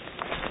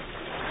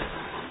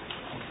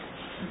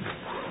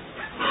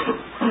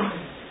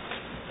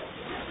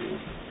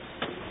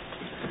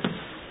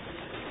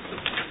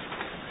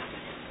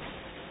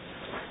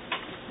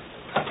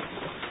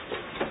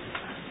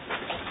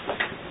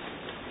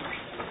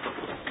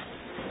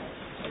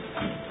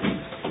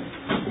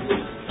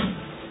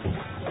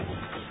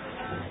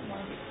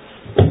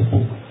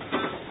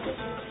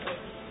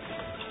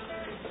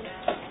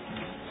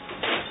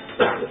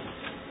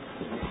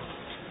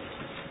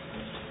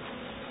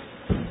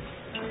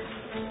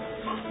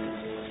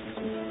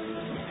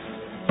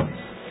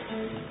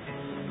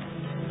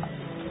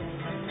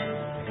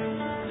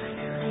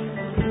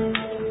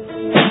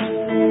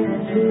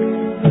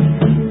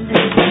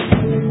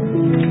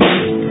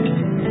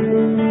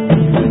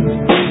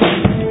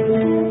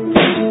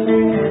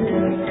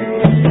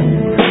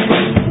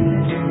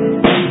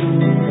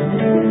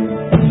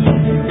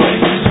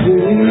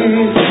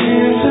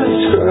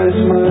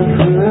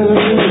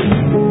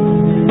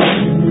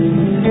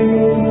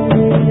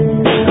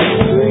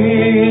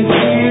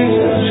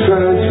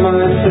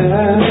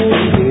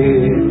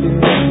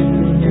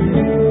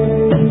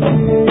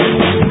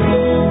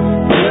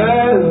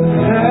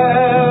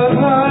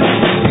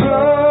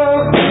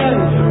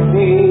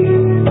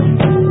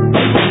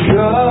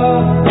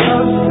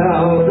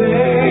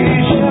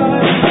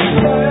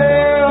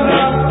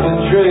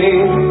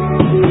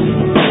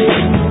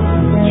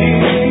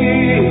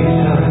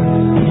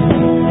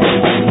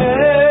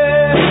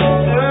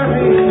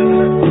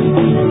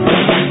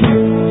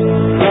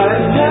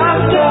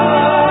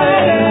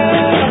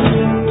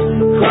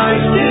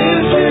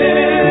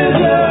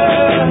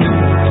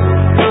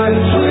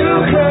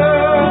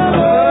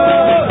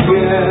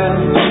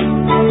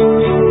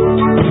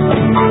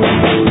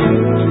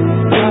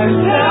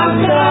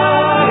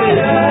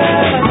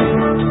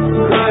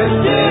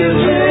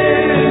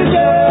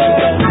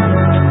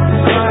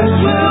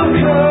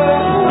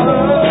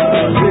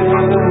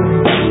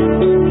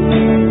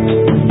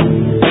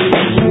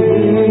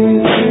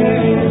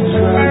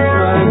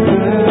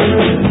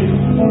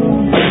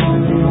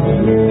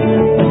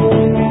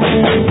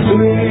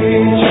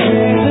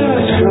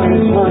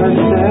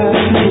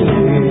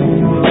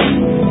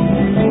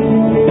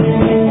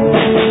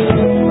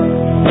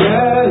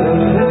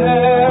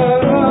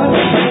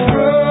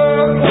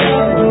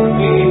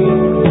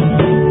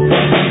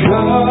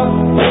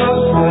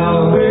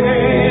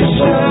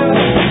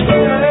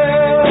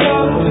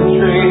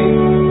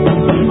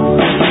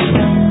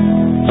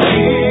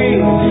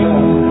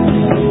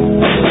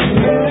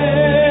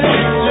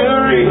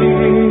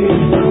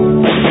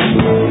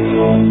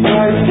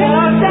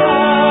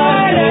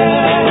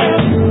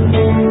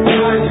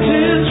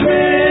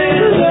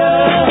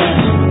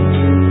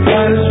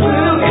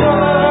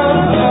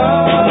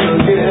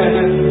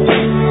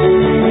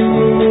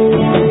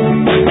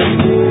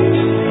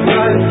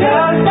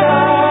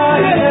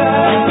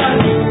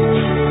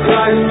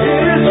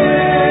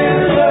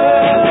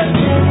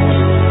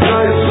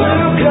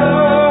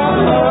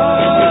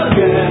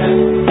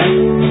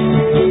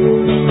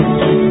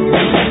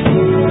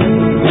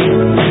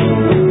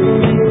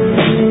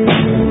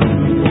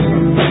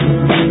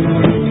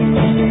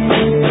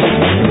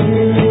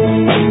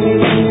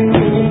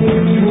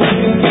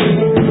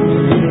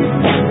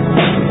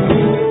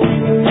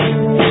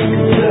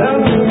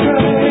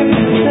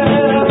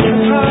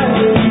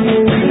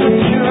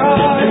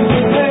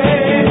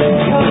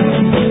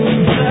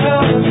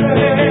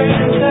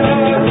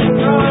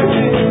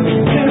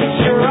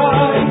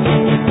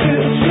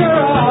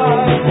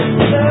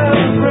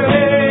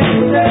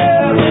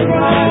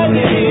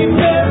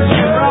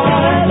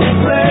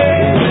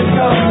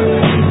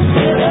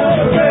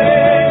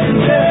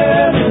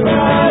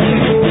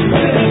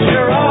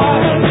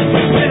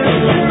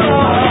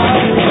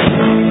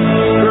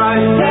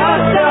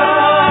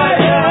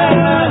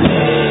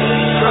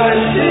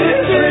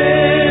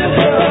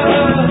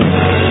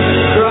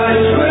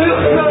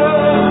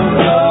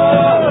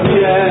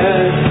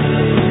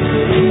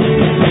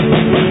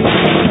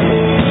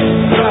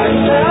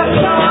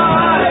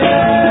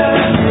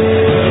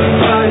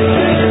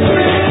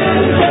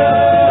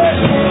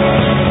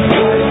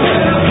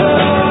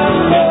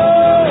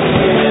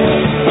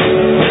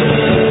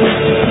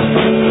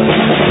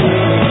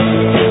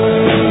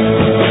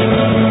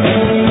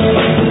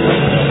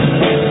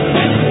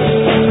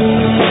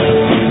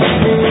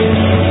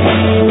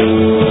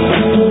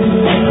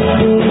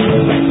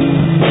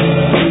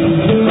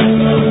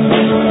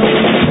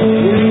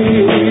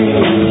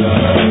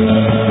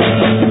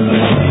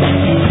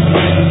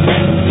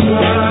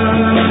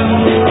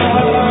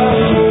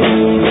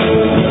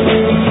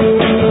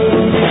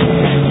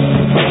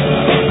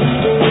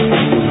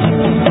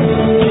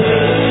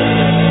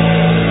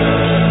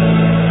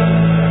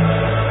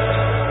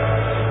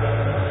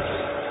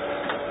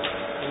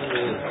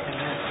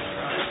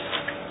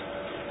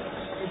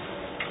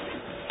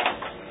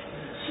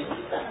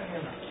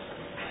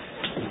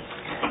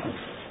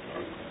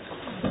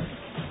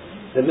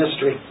 The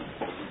mystery.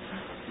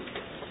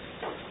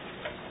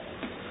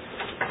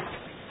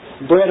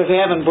 Bread of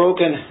heaven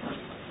broken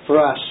for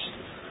us.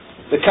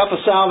 The cup of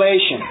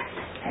salvation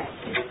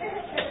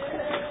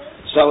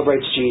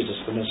celebrates Jesus,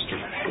 the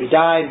mystery. He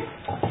died,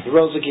 He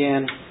rose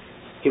again,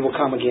 He will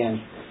come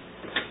again.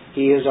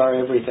 He is our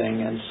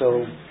everything. And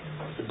so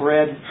the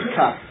bread, the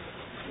cup,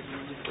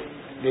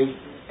 they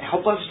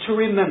help us to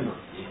remember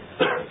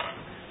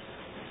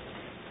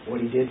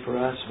what He did for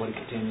us, what He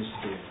continues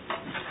to do,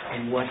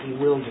 and what He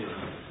will do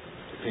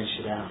to finish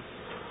it out.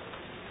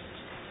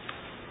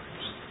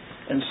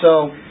 And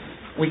so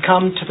we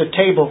come to the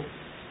table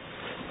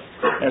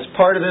as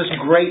part of this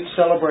great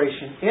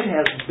celebration. It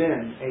has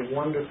been a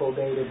wonderful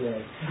day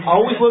today. I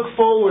always look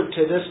forward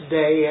to this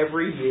day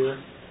every year.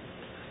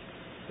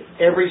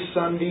 Every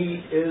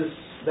Sunday is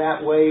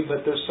that way,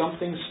 but there's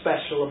something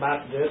special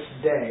about this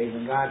day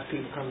when God's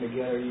people come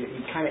together. You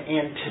kind of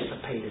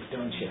anticipate it,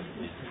 don't you?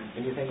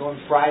 And you think on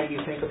Friday,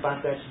 you think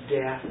about that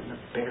death and the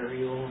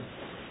burial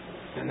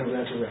and the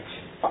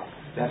resurrection.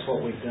 That's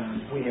what we've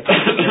done. We have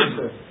been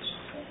privileged.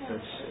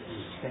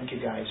 Thank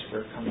you guys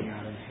for coming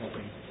out and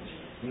helping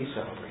me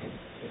celebrate.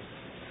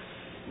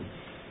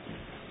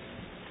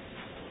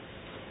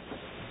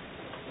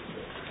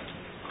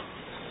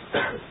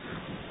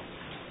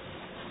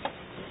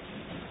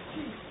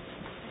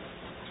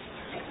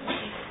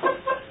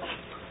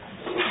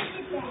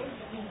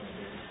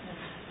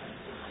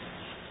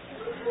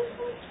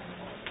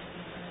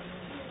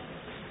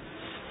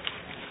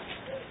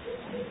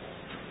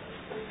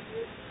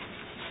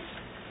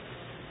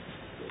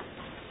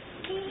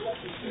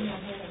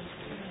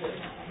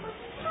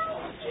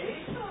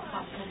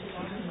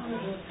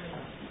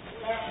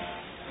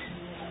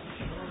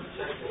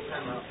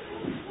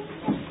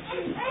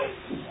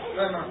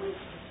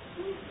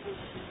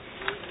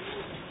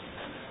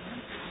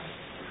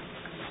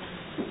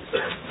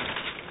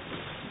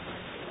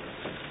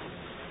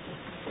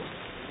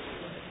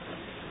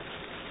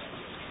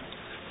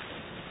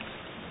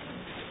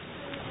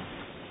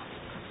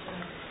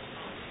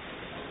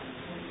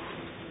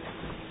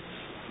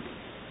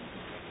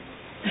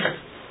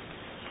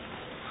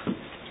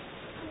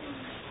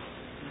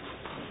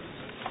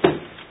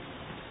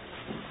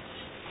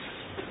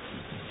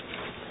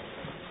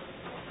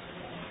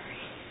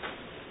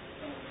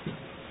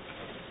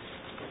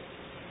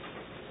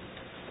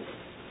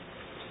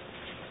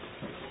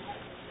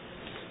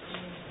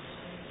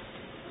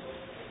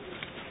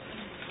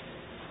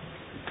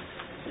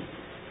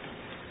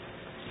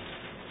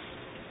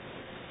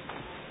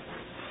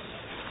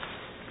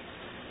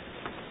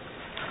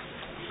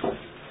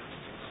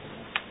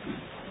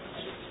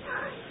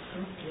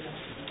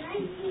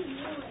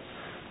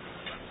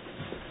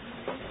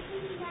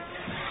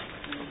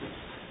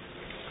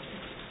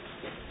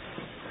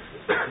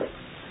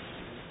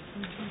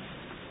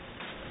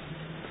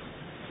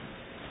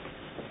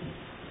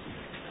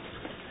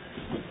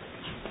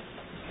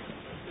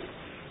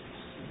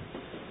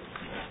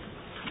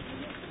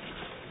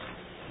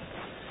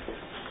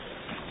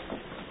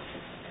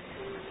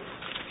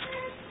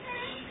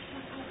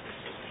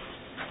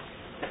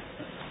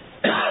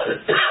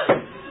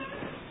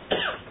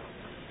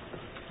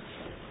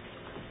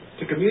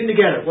 To commune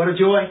together, what a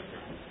joy,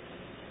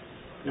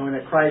 knowing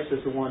that Christ is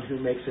the one who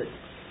makes it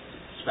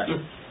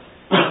special.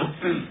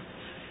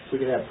 If we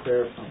could have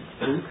prayer from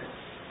Luke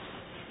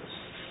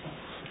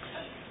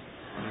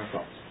and our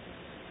thoughts.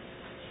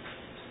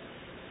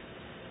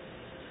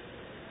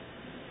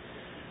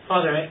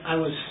 Father, I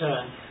was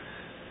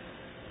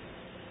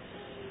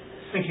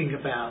thinking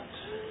about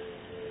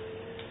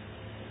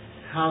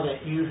how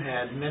that you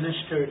had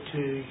ministered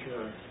to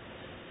your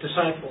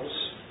disciples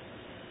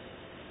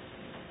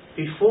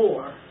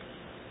before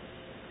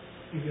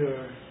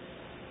your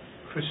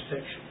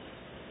crucifixion.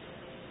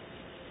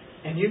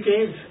 And you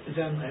gave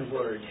them a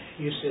word.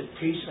 You said,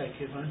 "Peace I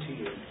give unto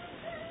you.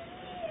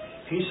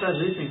 Peace I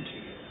leave unto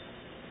you.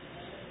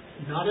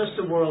 Not as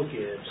the world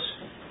gives,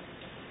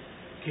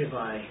 give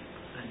I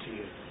unto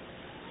you."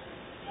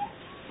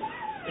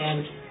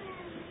 And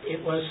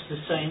it was the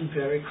same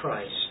very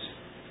Christ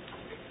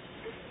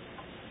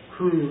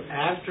who,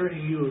 after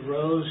you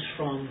rose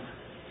from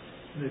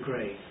the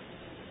grave,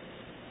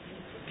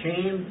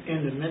 came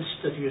in the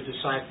midst of your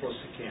disciples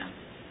again.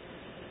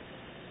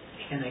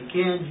 And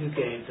again you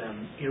gave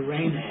them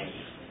Irene,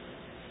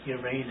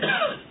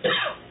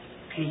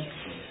 peace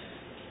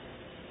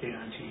be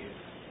unto you.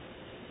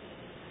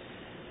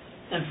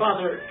 And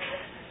Father,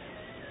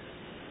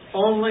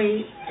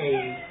 only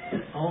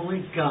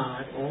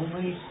God,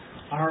 only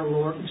our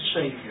Lord and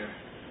Savior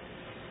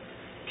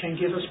can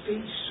give us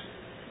peace.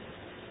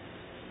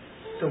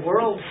 The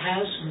world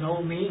has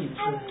no means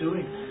of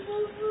doing that.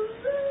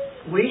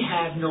 We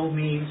have no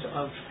means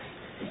of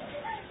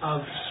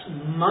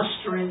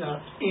mustering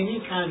up any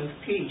kind of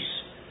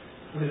peace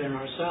within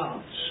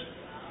ourselves.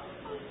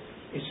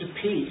 It's a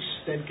peace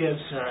that gives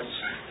us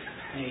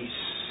a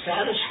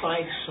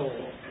satisfied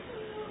soul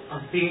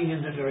of being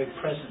in the very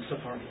presence of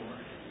our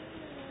Lord.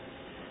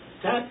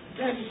 That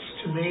is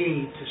to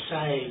me to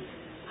say,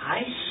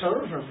 I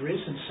serve a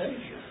risen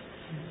Savior.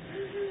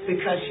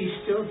 Because He's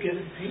still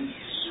given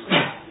peace.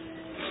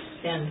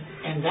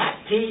 And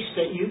that peace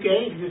that you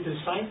gave your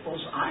disciples,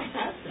 I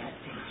have that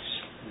peace.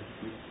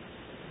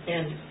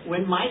 And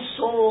when my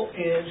soul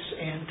is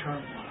in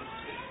turmoil,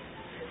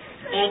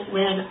 and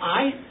when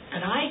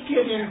I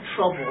get in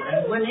trouble,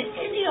 and when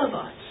any of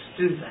us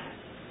do that,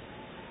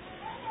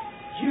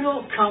 you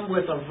don't come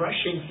with a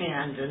rushing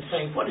hand and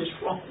say, "What is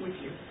wrong with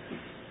you?"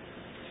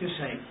 You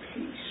say,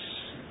 "Peace."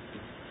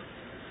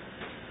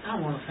 I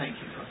want to thank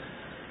you for that.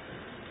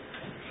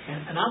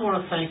 And I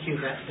want to thank you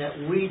that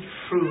we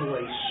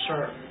truly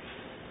serve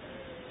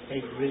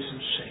a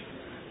risen Savior.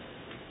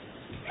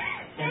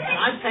 And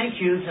I thank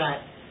you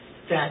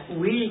that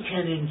we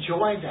can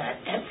enjoy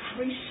that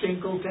every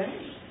single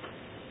day.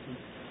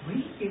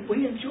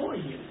 We enjoy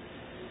you.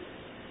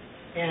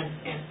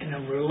 And a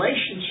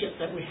relationship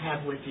that we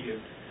have with you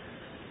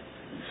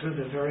through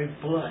the very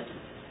blood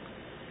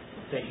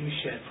that you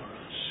shed for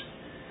us.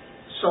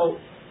 So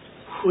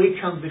we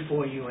come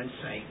before you and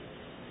say,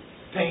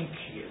 thank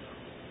you.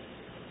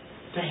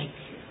 Thank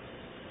you.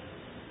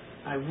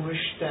 I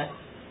wish that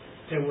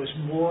there was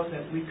more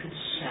that we could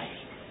say.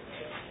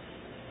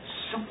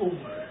 Simple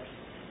word.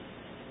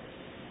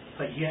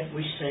 But yet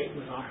we say it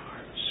with our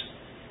hearts.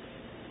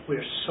 We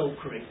are so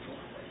grateful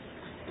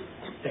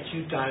that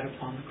you died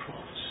upon the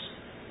cross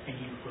and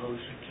you rose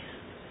again.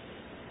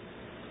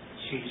 In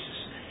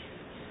Jesus' name.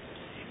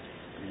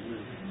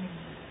 Amen.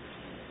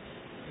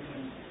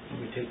 And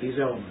we take these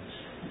elements,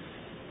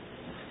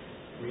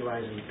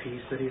 realizing the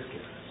peace that He has given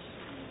us.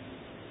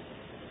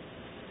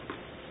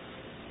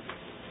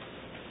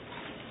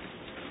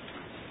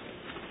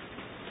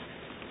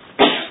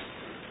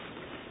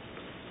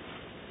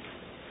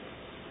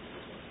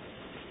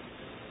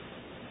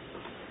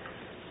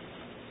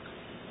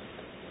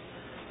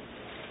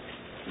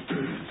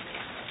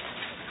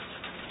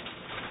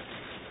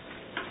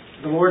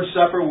 The Lord's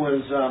Supper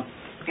was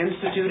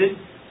instituted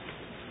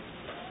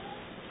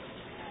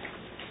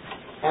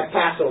at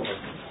Passover.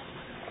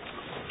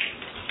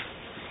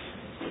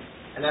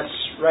 And that's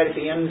right at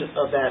the end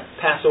of that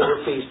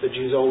Passover feast the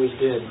Jews always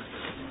did.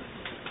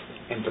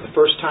 And for the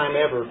first time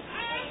ever,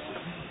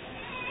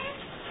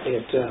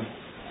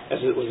 as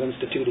it was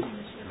instituted.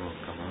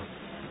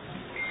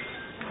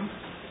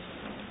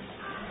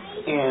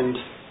 And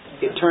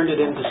it turned it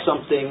into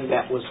something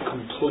that was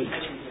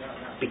complete.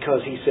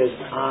 Because He says,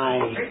 I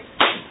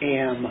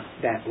am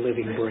that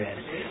living bread.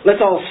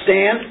 Let's all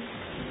stand.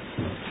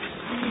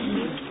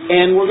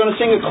 And we're going to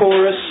sing a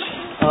chorus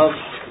of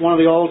one of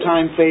the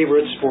all-time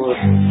favorites for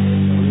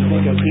when you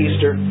think of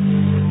Easter.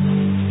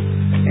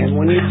 And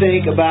when you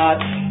think about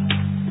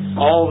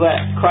all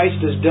that Christ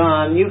has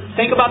done, you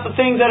think about the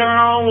things that are in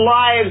our own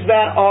lives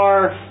that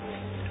are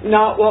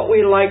not what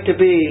we like to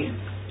be.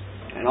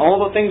 And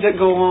all the things that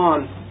go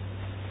on.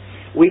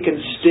 We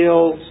can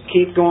still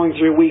keep going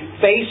through. We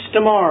face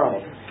tomorrow.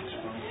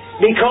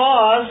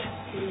 Because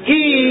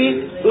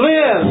He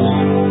lives.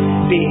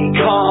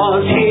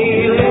 Because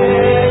He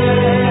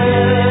lives.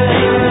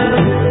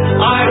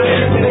 I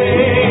can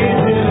face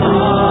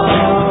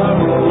tomorrow.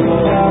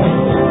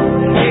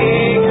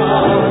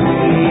 Because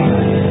He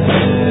lives.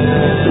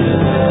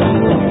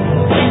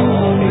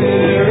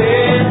 Here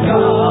is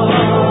God.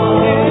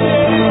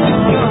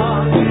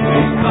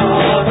 Because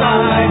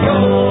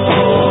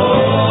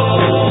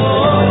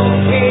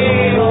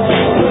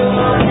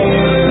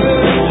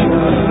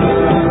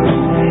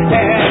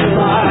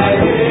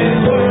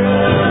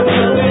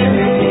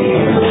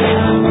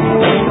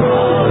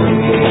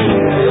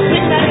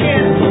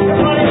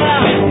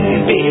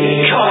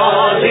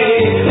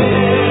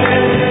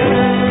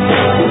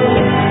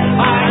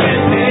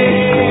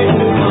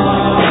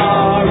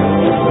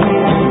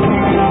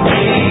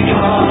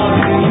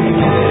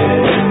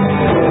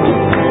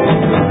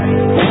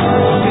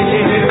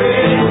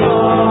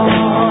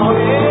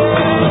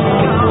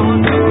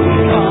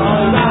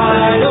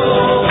I know.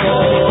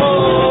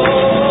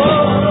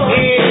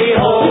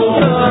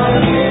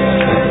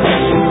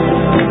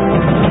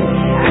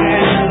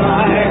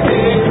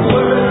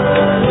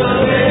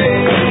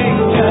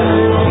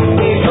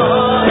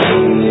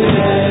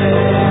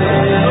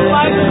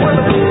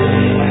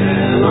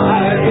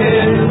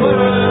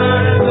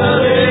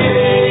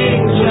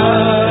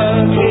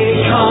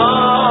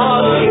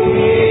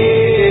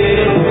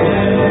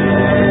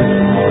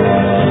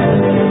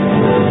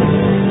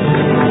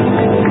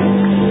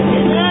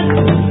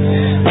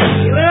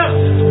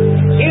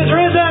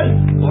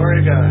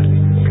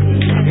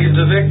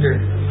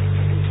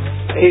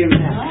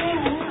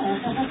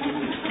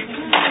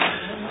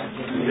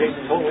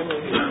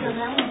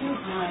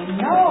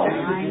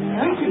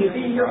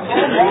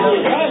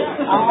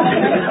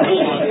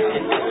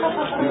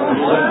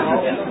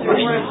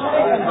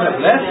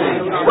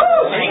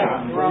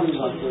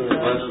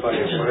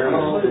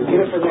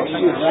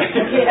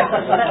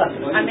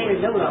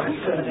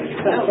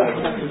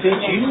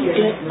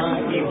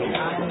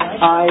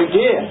 I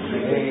did.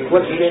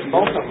 What did you get?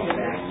 Both of them.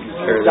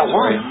 Got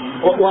one.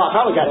 Well, I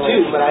probably got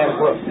two, but I haven't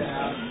looked.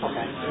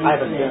 Okay. I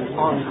haven't been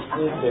on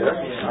there.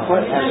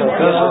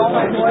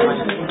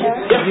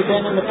 Yes, Have you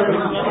been in the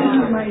prison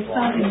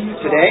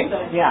today?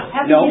 Yeah.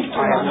 No,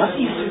 I have not.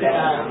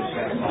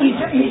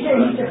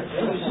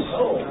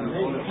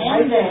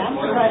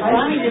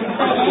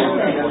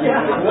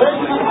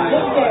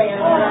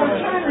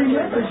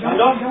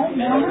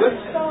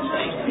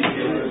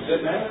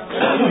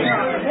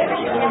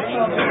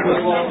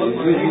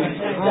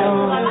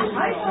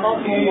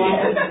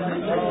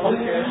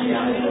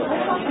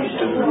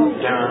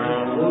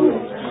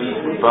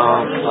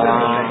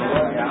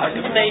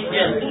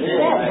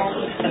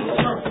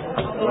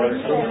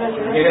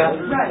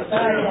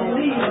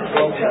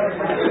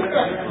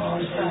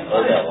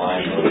 Love that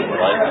line.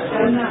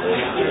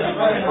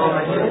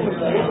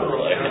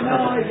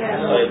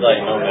 It's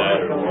like no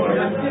matter what.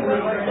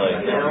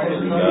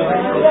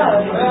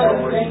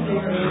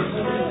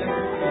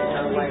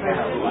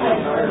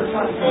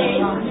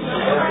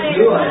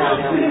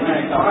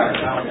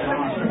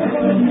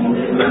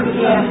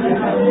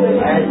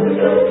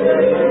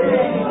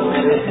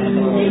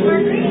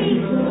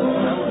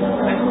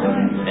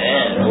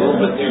 Man, a little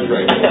bit too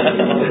right.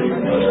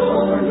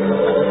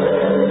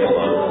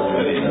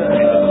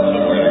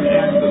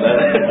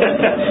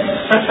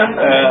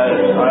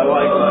 I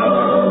like that.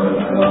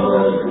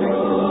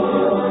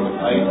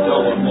 I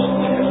don't want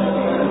one.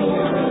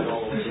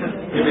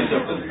 Give me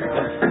something.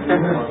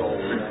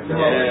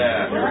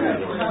 Yeah.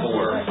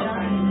 4.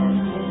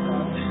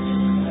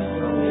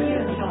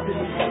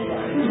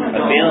 I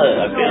feel it.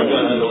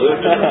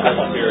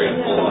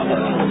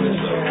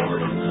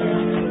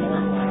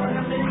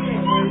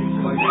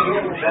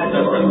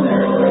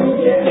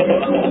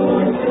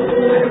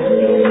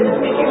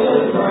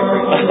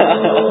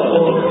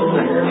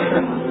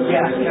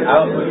 Yeah,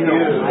 out with you.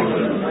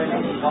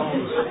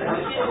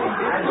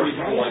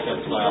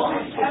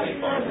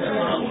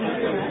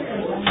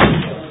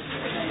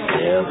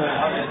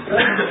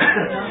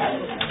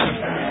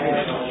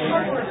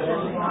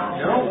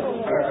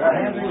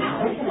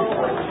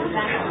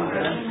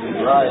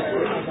 Life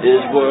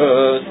is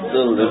worth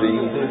the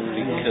living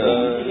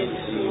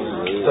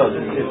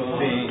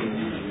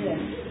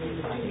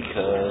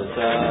because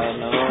I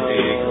know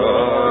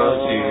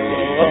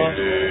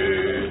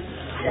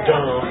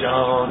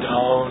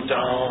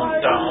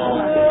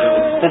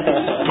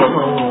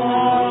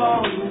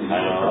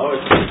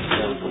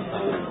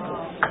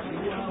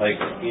like,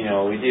 you know,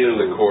 we do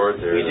the chords.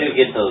 We do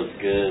get those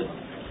good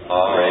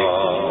breaks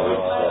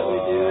that we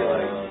do.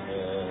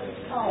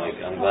 Like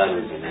I'm glad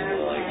we've been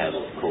able to have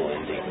those cool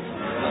endings.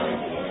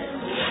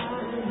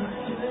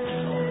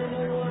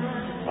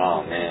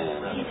 Oh man,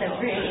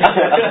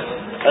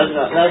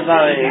 that's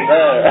not any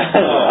better.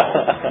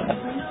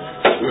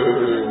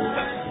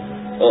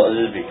 Well, it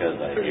is because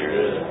I hear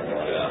it.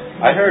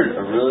 I heard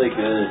a really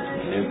good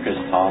new Chris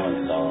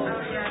Thomas song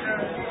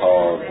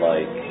called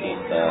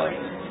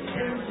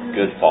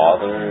Good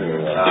Father.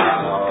 Or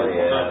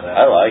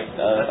I like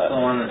that. That's the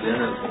one that's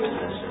in it.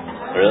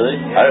 Really?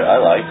 I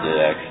liked it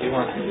actually. He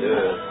wants to do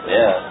it.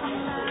 Yeah.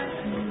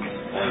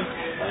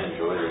 I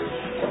enjoyed it.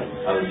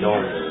 I was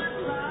going to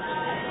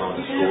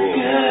school.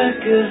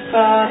 Good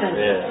Father.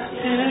 Yeah.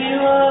 Who you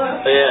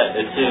are. Oh,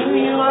 yeah, it's who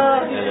you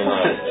are. And then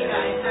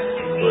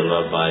we're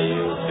loved by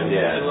you.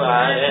 Yeah. Who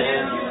I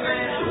am.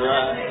 Who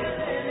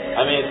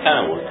I mean, it's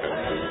kind of work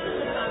country.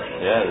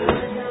 Yeah, it is.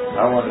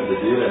 I wanted to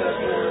do that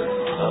there.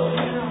 So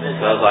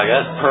I was like,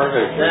 that's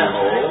perfect. That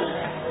old?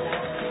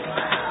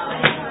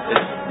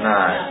 It's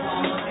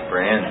not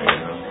brand new.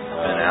 It's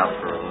been out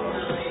for a little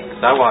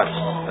bit.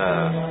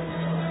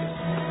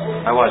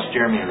 I watched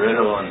Jeremy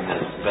Riddle and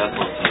his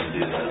Bethel team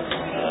do that.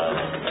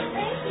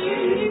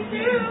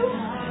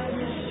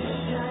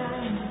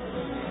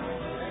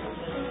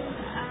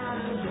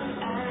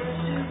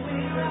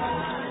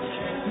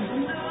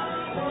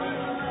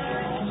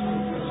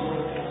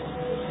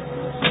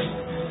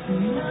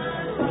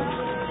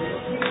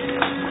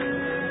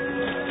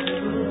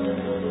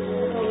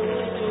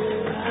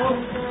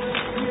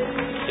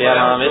 Yeah,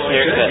 Mom, it's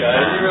haircut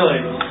time. You really...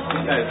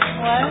 What?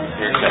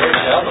 Haircut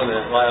time. on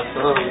this last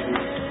song.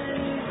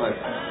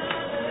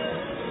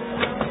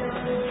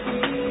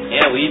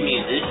 Yeah, we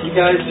musicians. You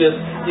guys just,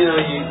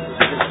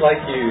 it's like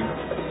you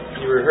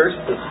rehearse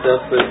this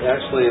stuff, but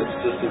actually it's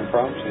just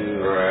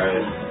impromptu.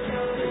 Right.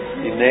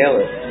 You nail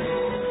it.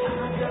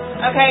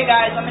 Okay,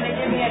 guys, I'm going to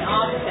give you an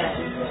option.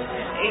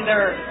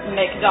 Either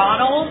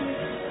McDonald's,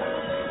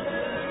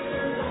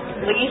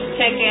 Lee's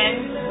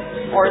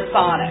Chicken, or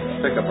Sonic.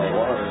 Pick up my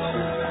water.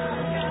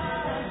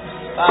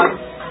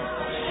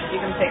 You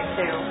can pick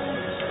 2.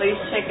 Lee's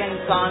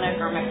Chicken, Sonic,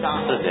 or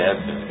McDonald's. So Dad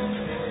can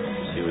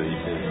see what he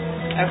thinks.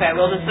 Okay,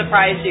 we'll just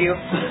surprise you.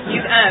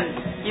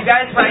 You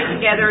guys ride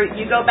together.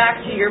 You go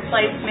back to your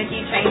place,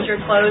 Mickey, change your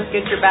clothes,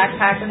 get your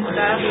backpack and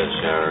stuff. Get a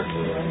shower.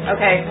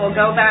 Okay, we'll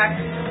go back,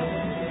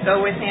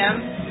 go with him,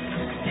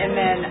 and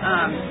then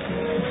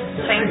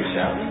change.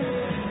 Shower.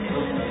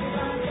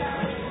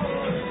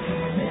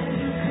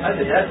 I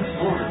did that this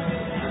morning.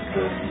 That's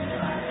good.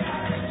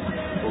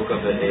 Woke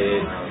up at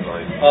 8 and I was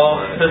like,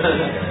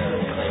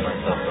 clean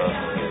myself up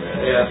and get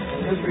ready. Yeah.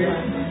 Good for you.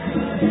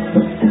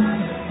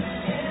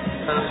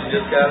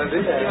 just got to do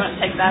Do you that. want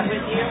to take that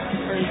with you?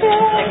 Or you can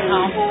take it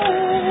home?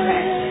 Okay.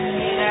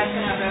 Me and Dad's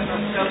going to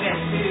go get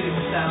food,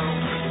 so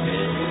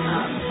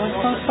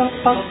we'll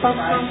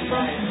surprise you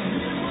guys.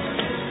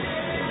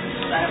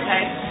 Is that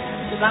okay?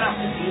 Because I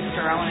don't think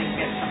Easter, I want to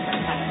get something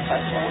kind of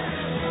special.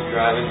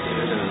 Driving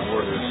food and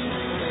orders.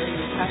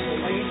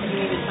 Well, you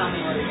need to tell me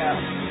where to go.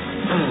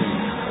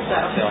 So,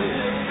 I'll tell you. see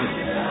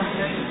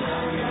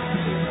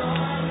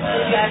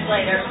you guys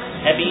later.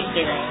 Happy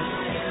Easter.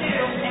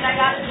 And I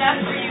got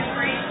stuff for you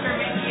for Easter,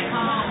 Mickey, at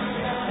home.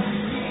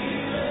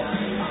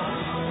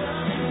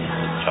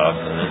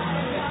 Chocolate.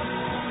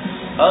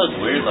 That was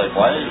weird. Like,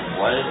 why did the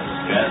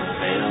strap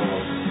fail?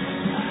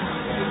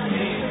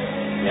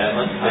 Yeah, it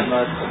must have been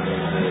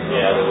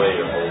the way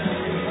you're holding it.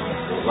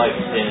 Like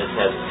tennis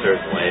has a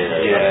certain way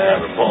that it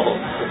never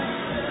falls.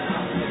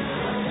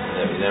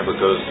 It never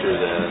goes through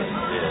that.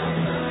 Yeah.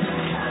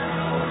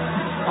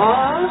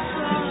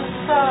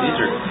 Awesome. These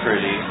are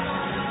pretty.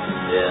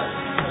 Yeah.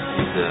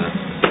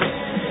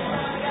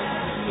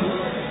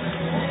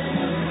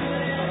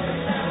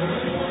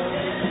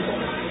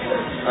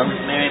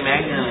 Mary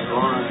Magdalene is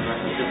gone.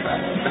 I'm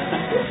surprised.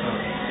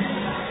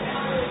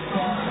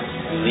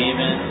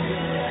 Leaving.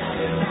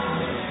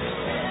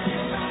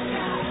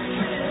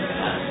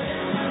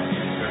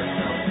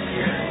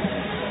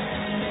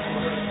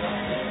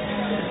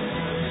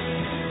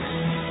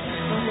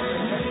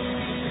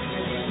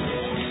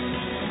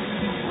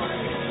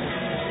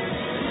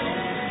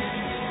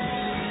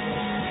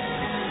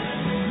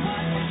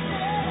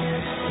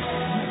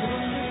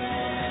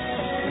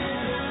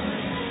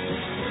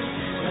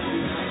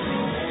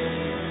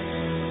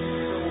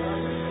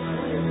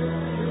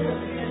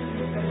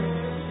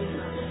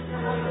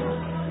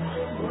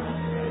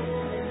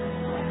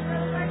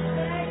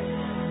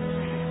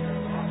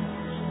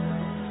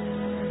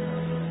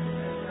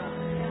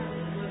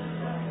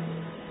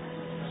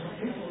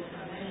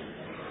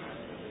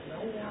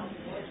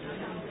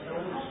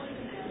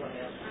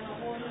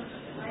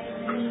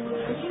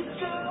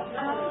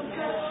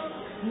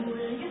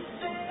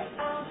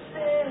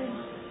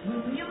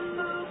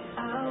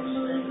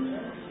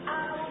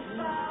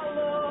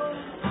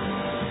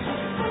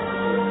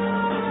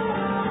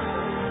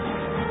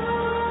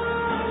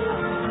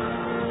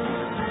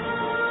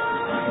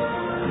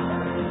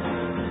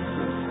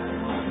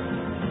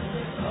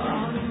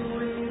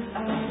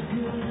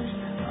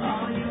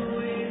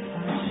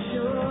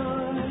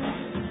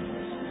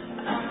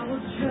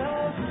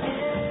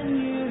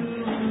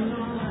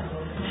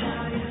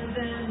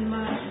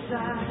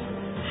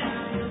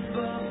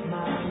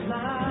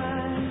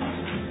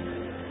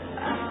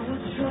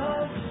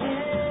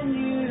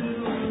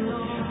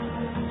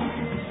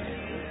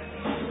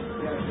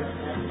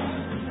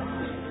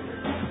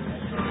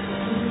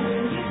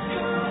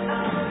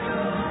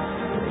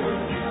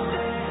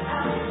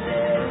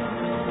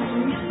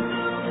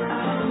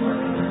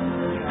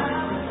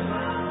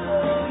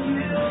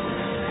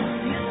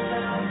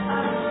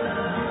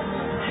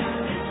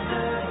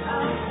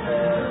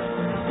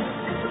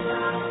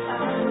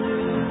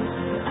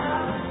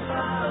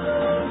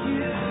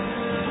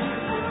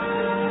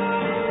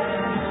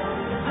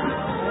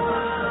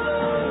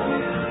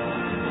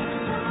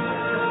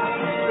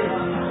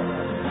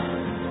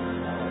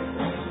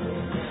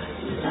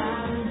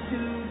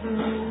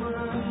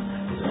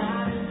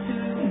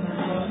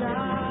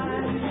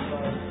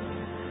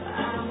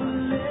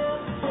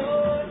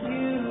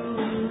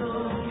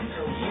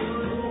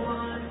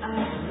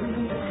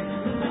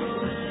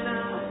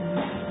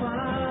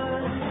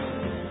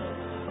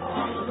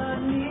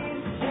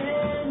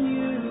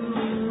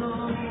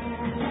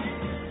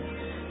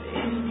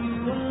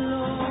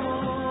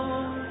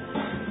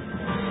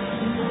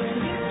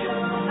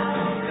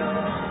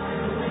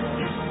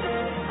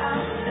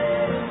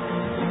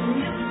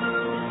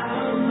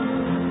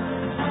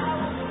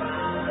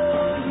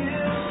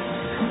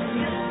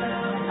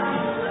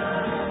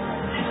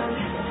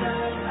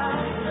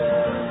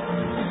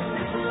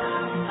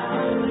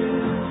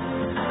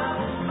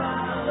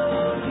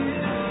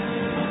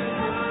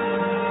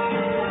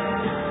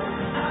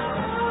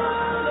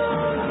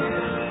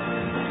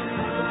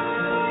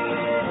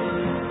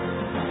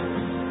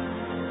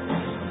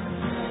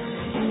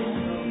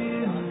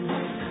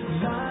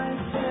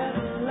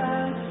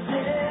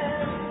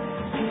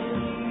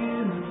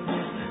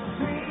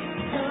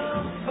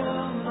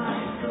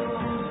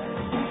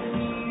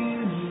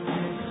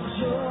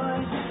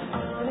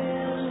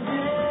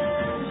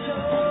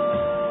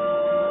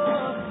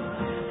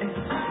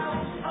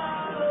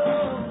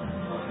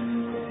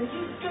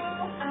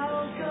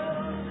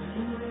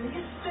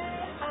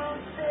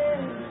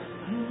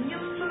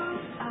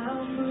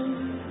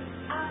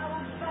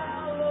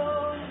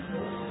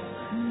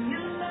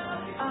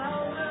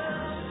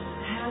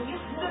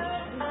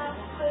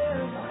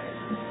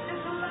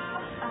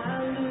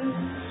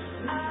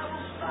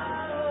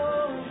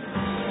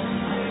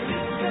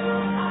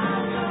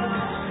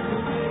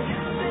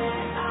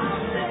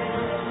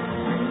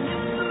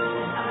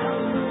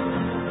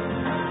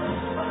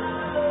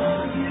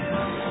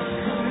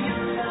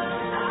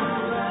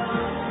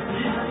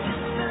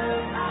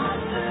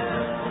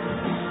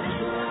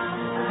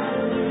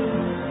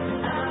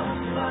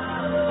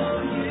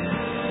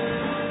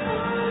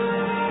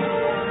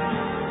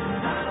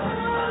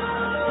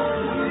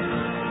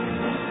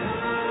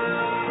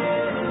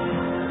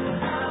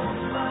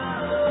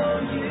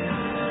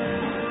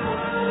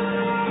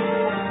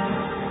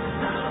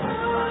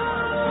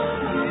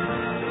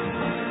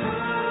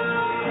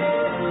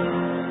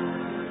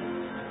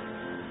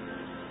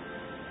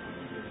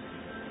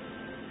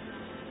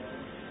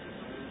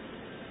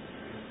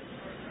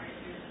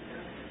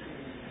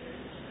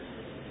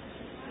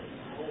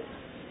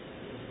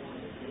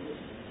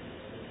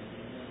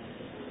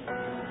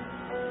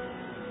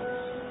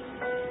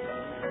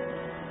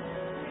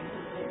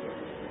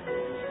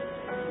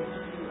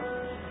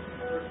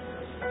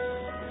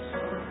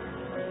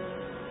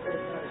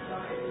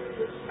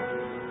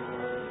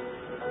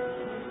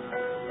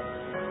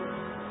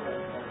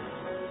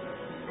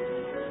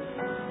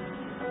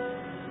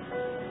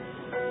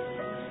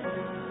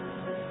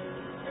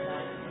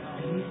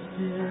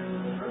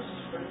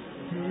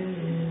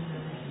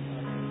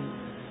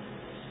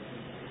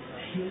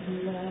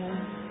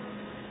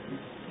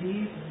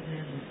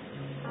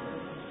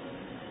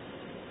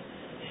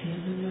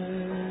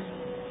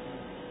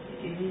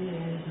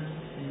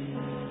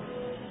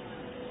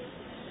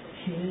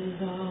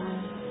 His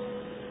arms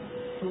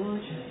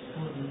fortress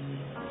for me.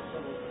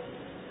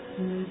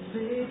 Let's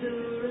make the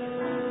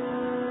run.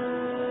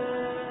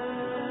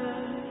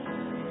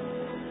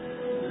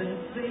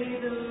 Let's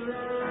make the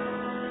run.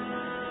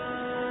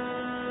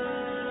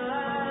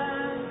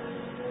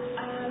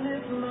 I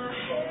lift my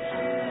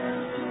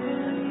hands to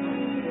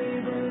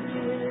believe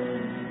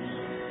again.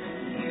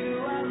 You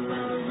are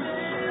my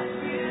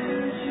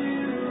refuge,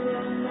 you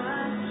are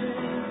my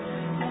strength.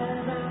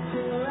 As I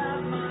pour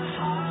out my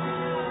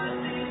heart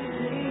these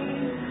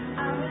days, I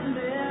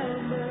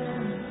remember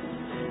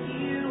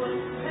you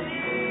are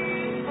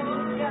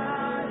faithful,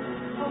 God,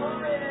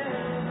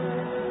 forever.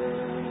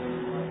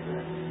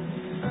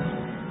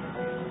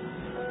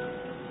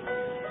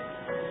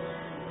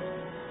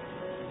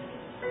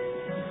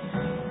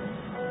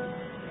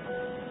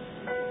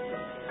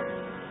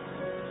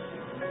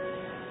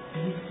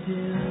 Be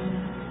still,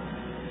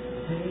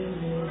 they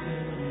will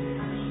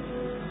believe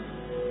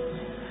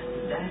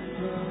that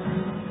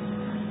from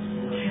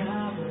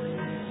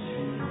Calvary's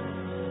tree,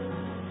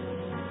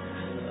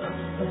 a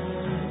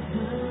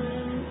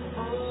fountain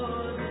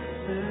for the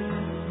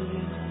thirsty,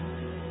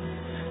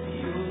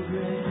 your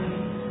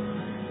grace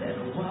that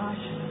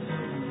washes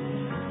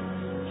away.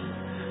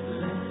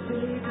 Let's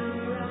take a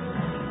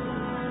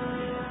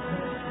ride.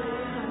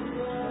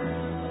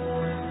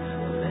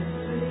 Let's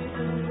take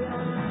a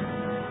ride.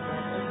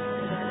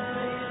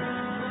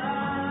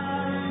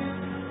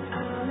 I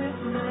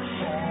lift my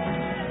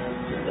hands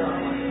to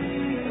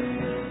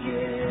believe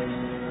again.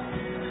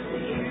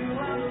 You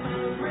are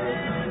my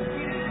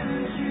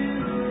refuge, you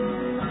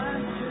are my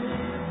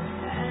strength.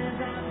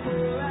 As I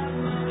pour out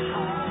my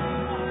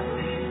heart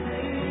these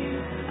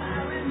days, I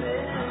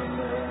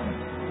remember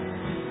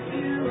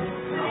you are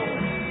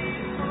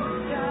faithful,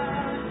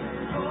 God,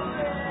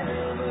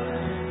 forever.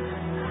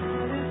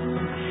 I lift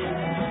my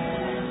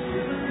hands to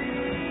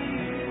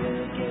believe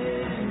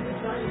again.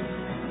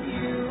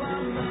 You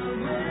are my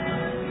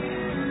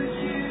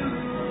refuge, you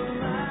are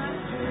my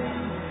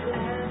strength.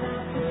 As I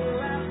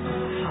pour out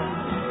my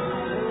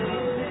heart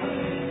these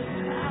days,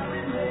 I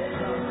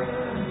remember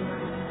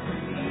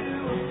you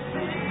are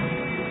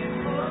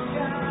faithful,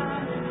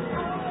 God,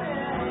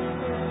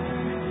 forever.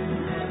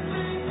 Let's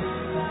make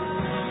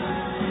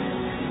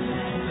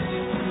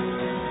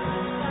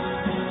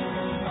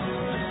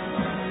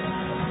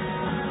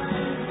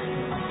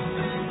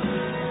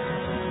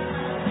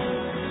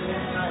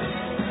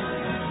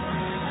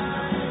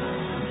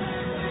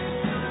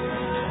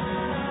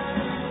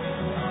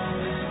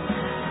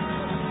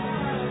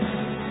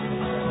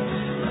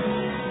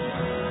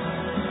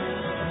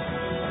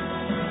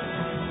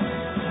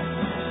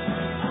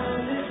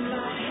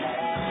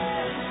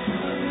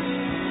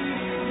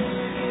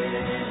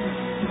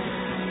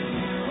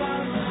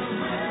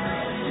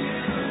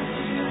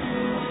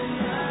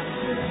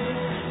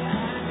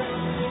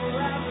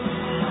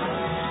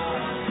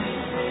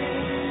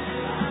the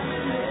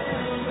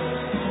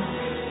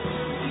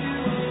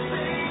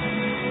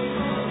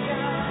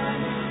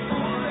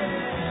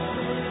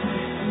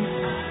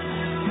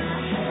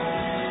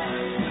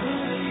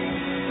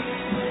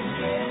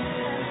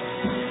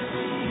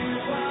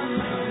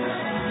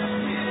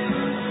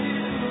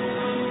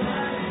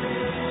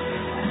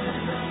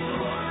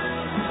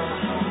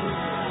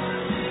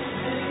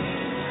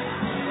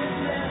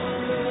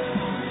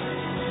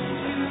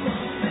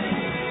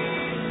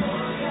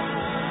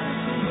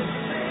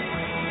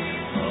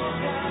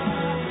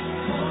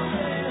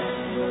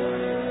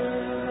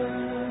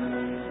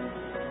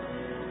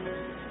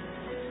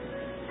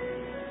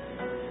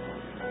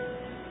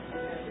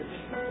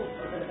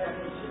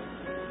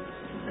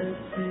Let's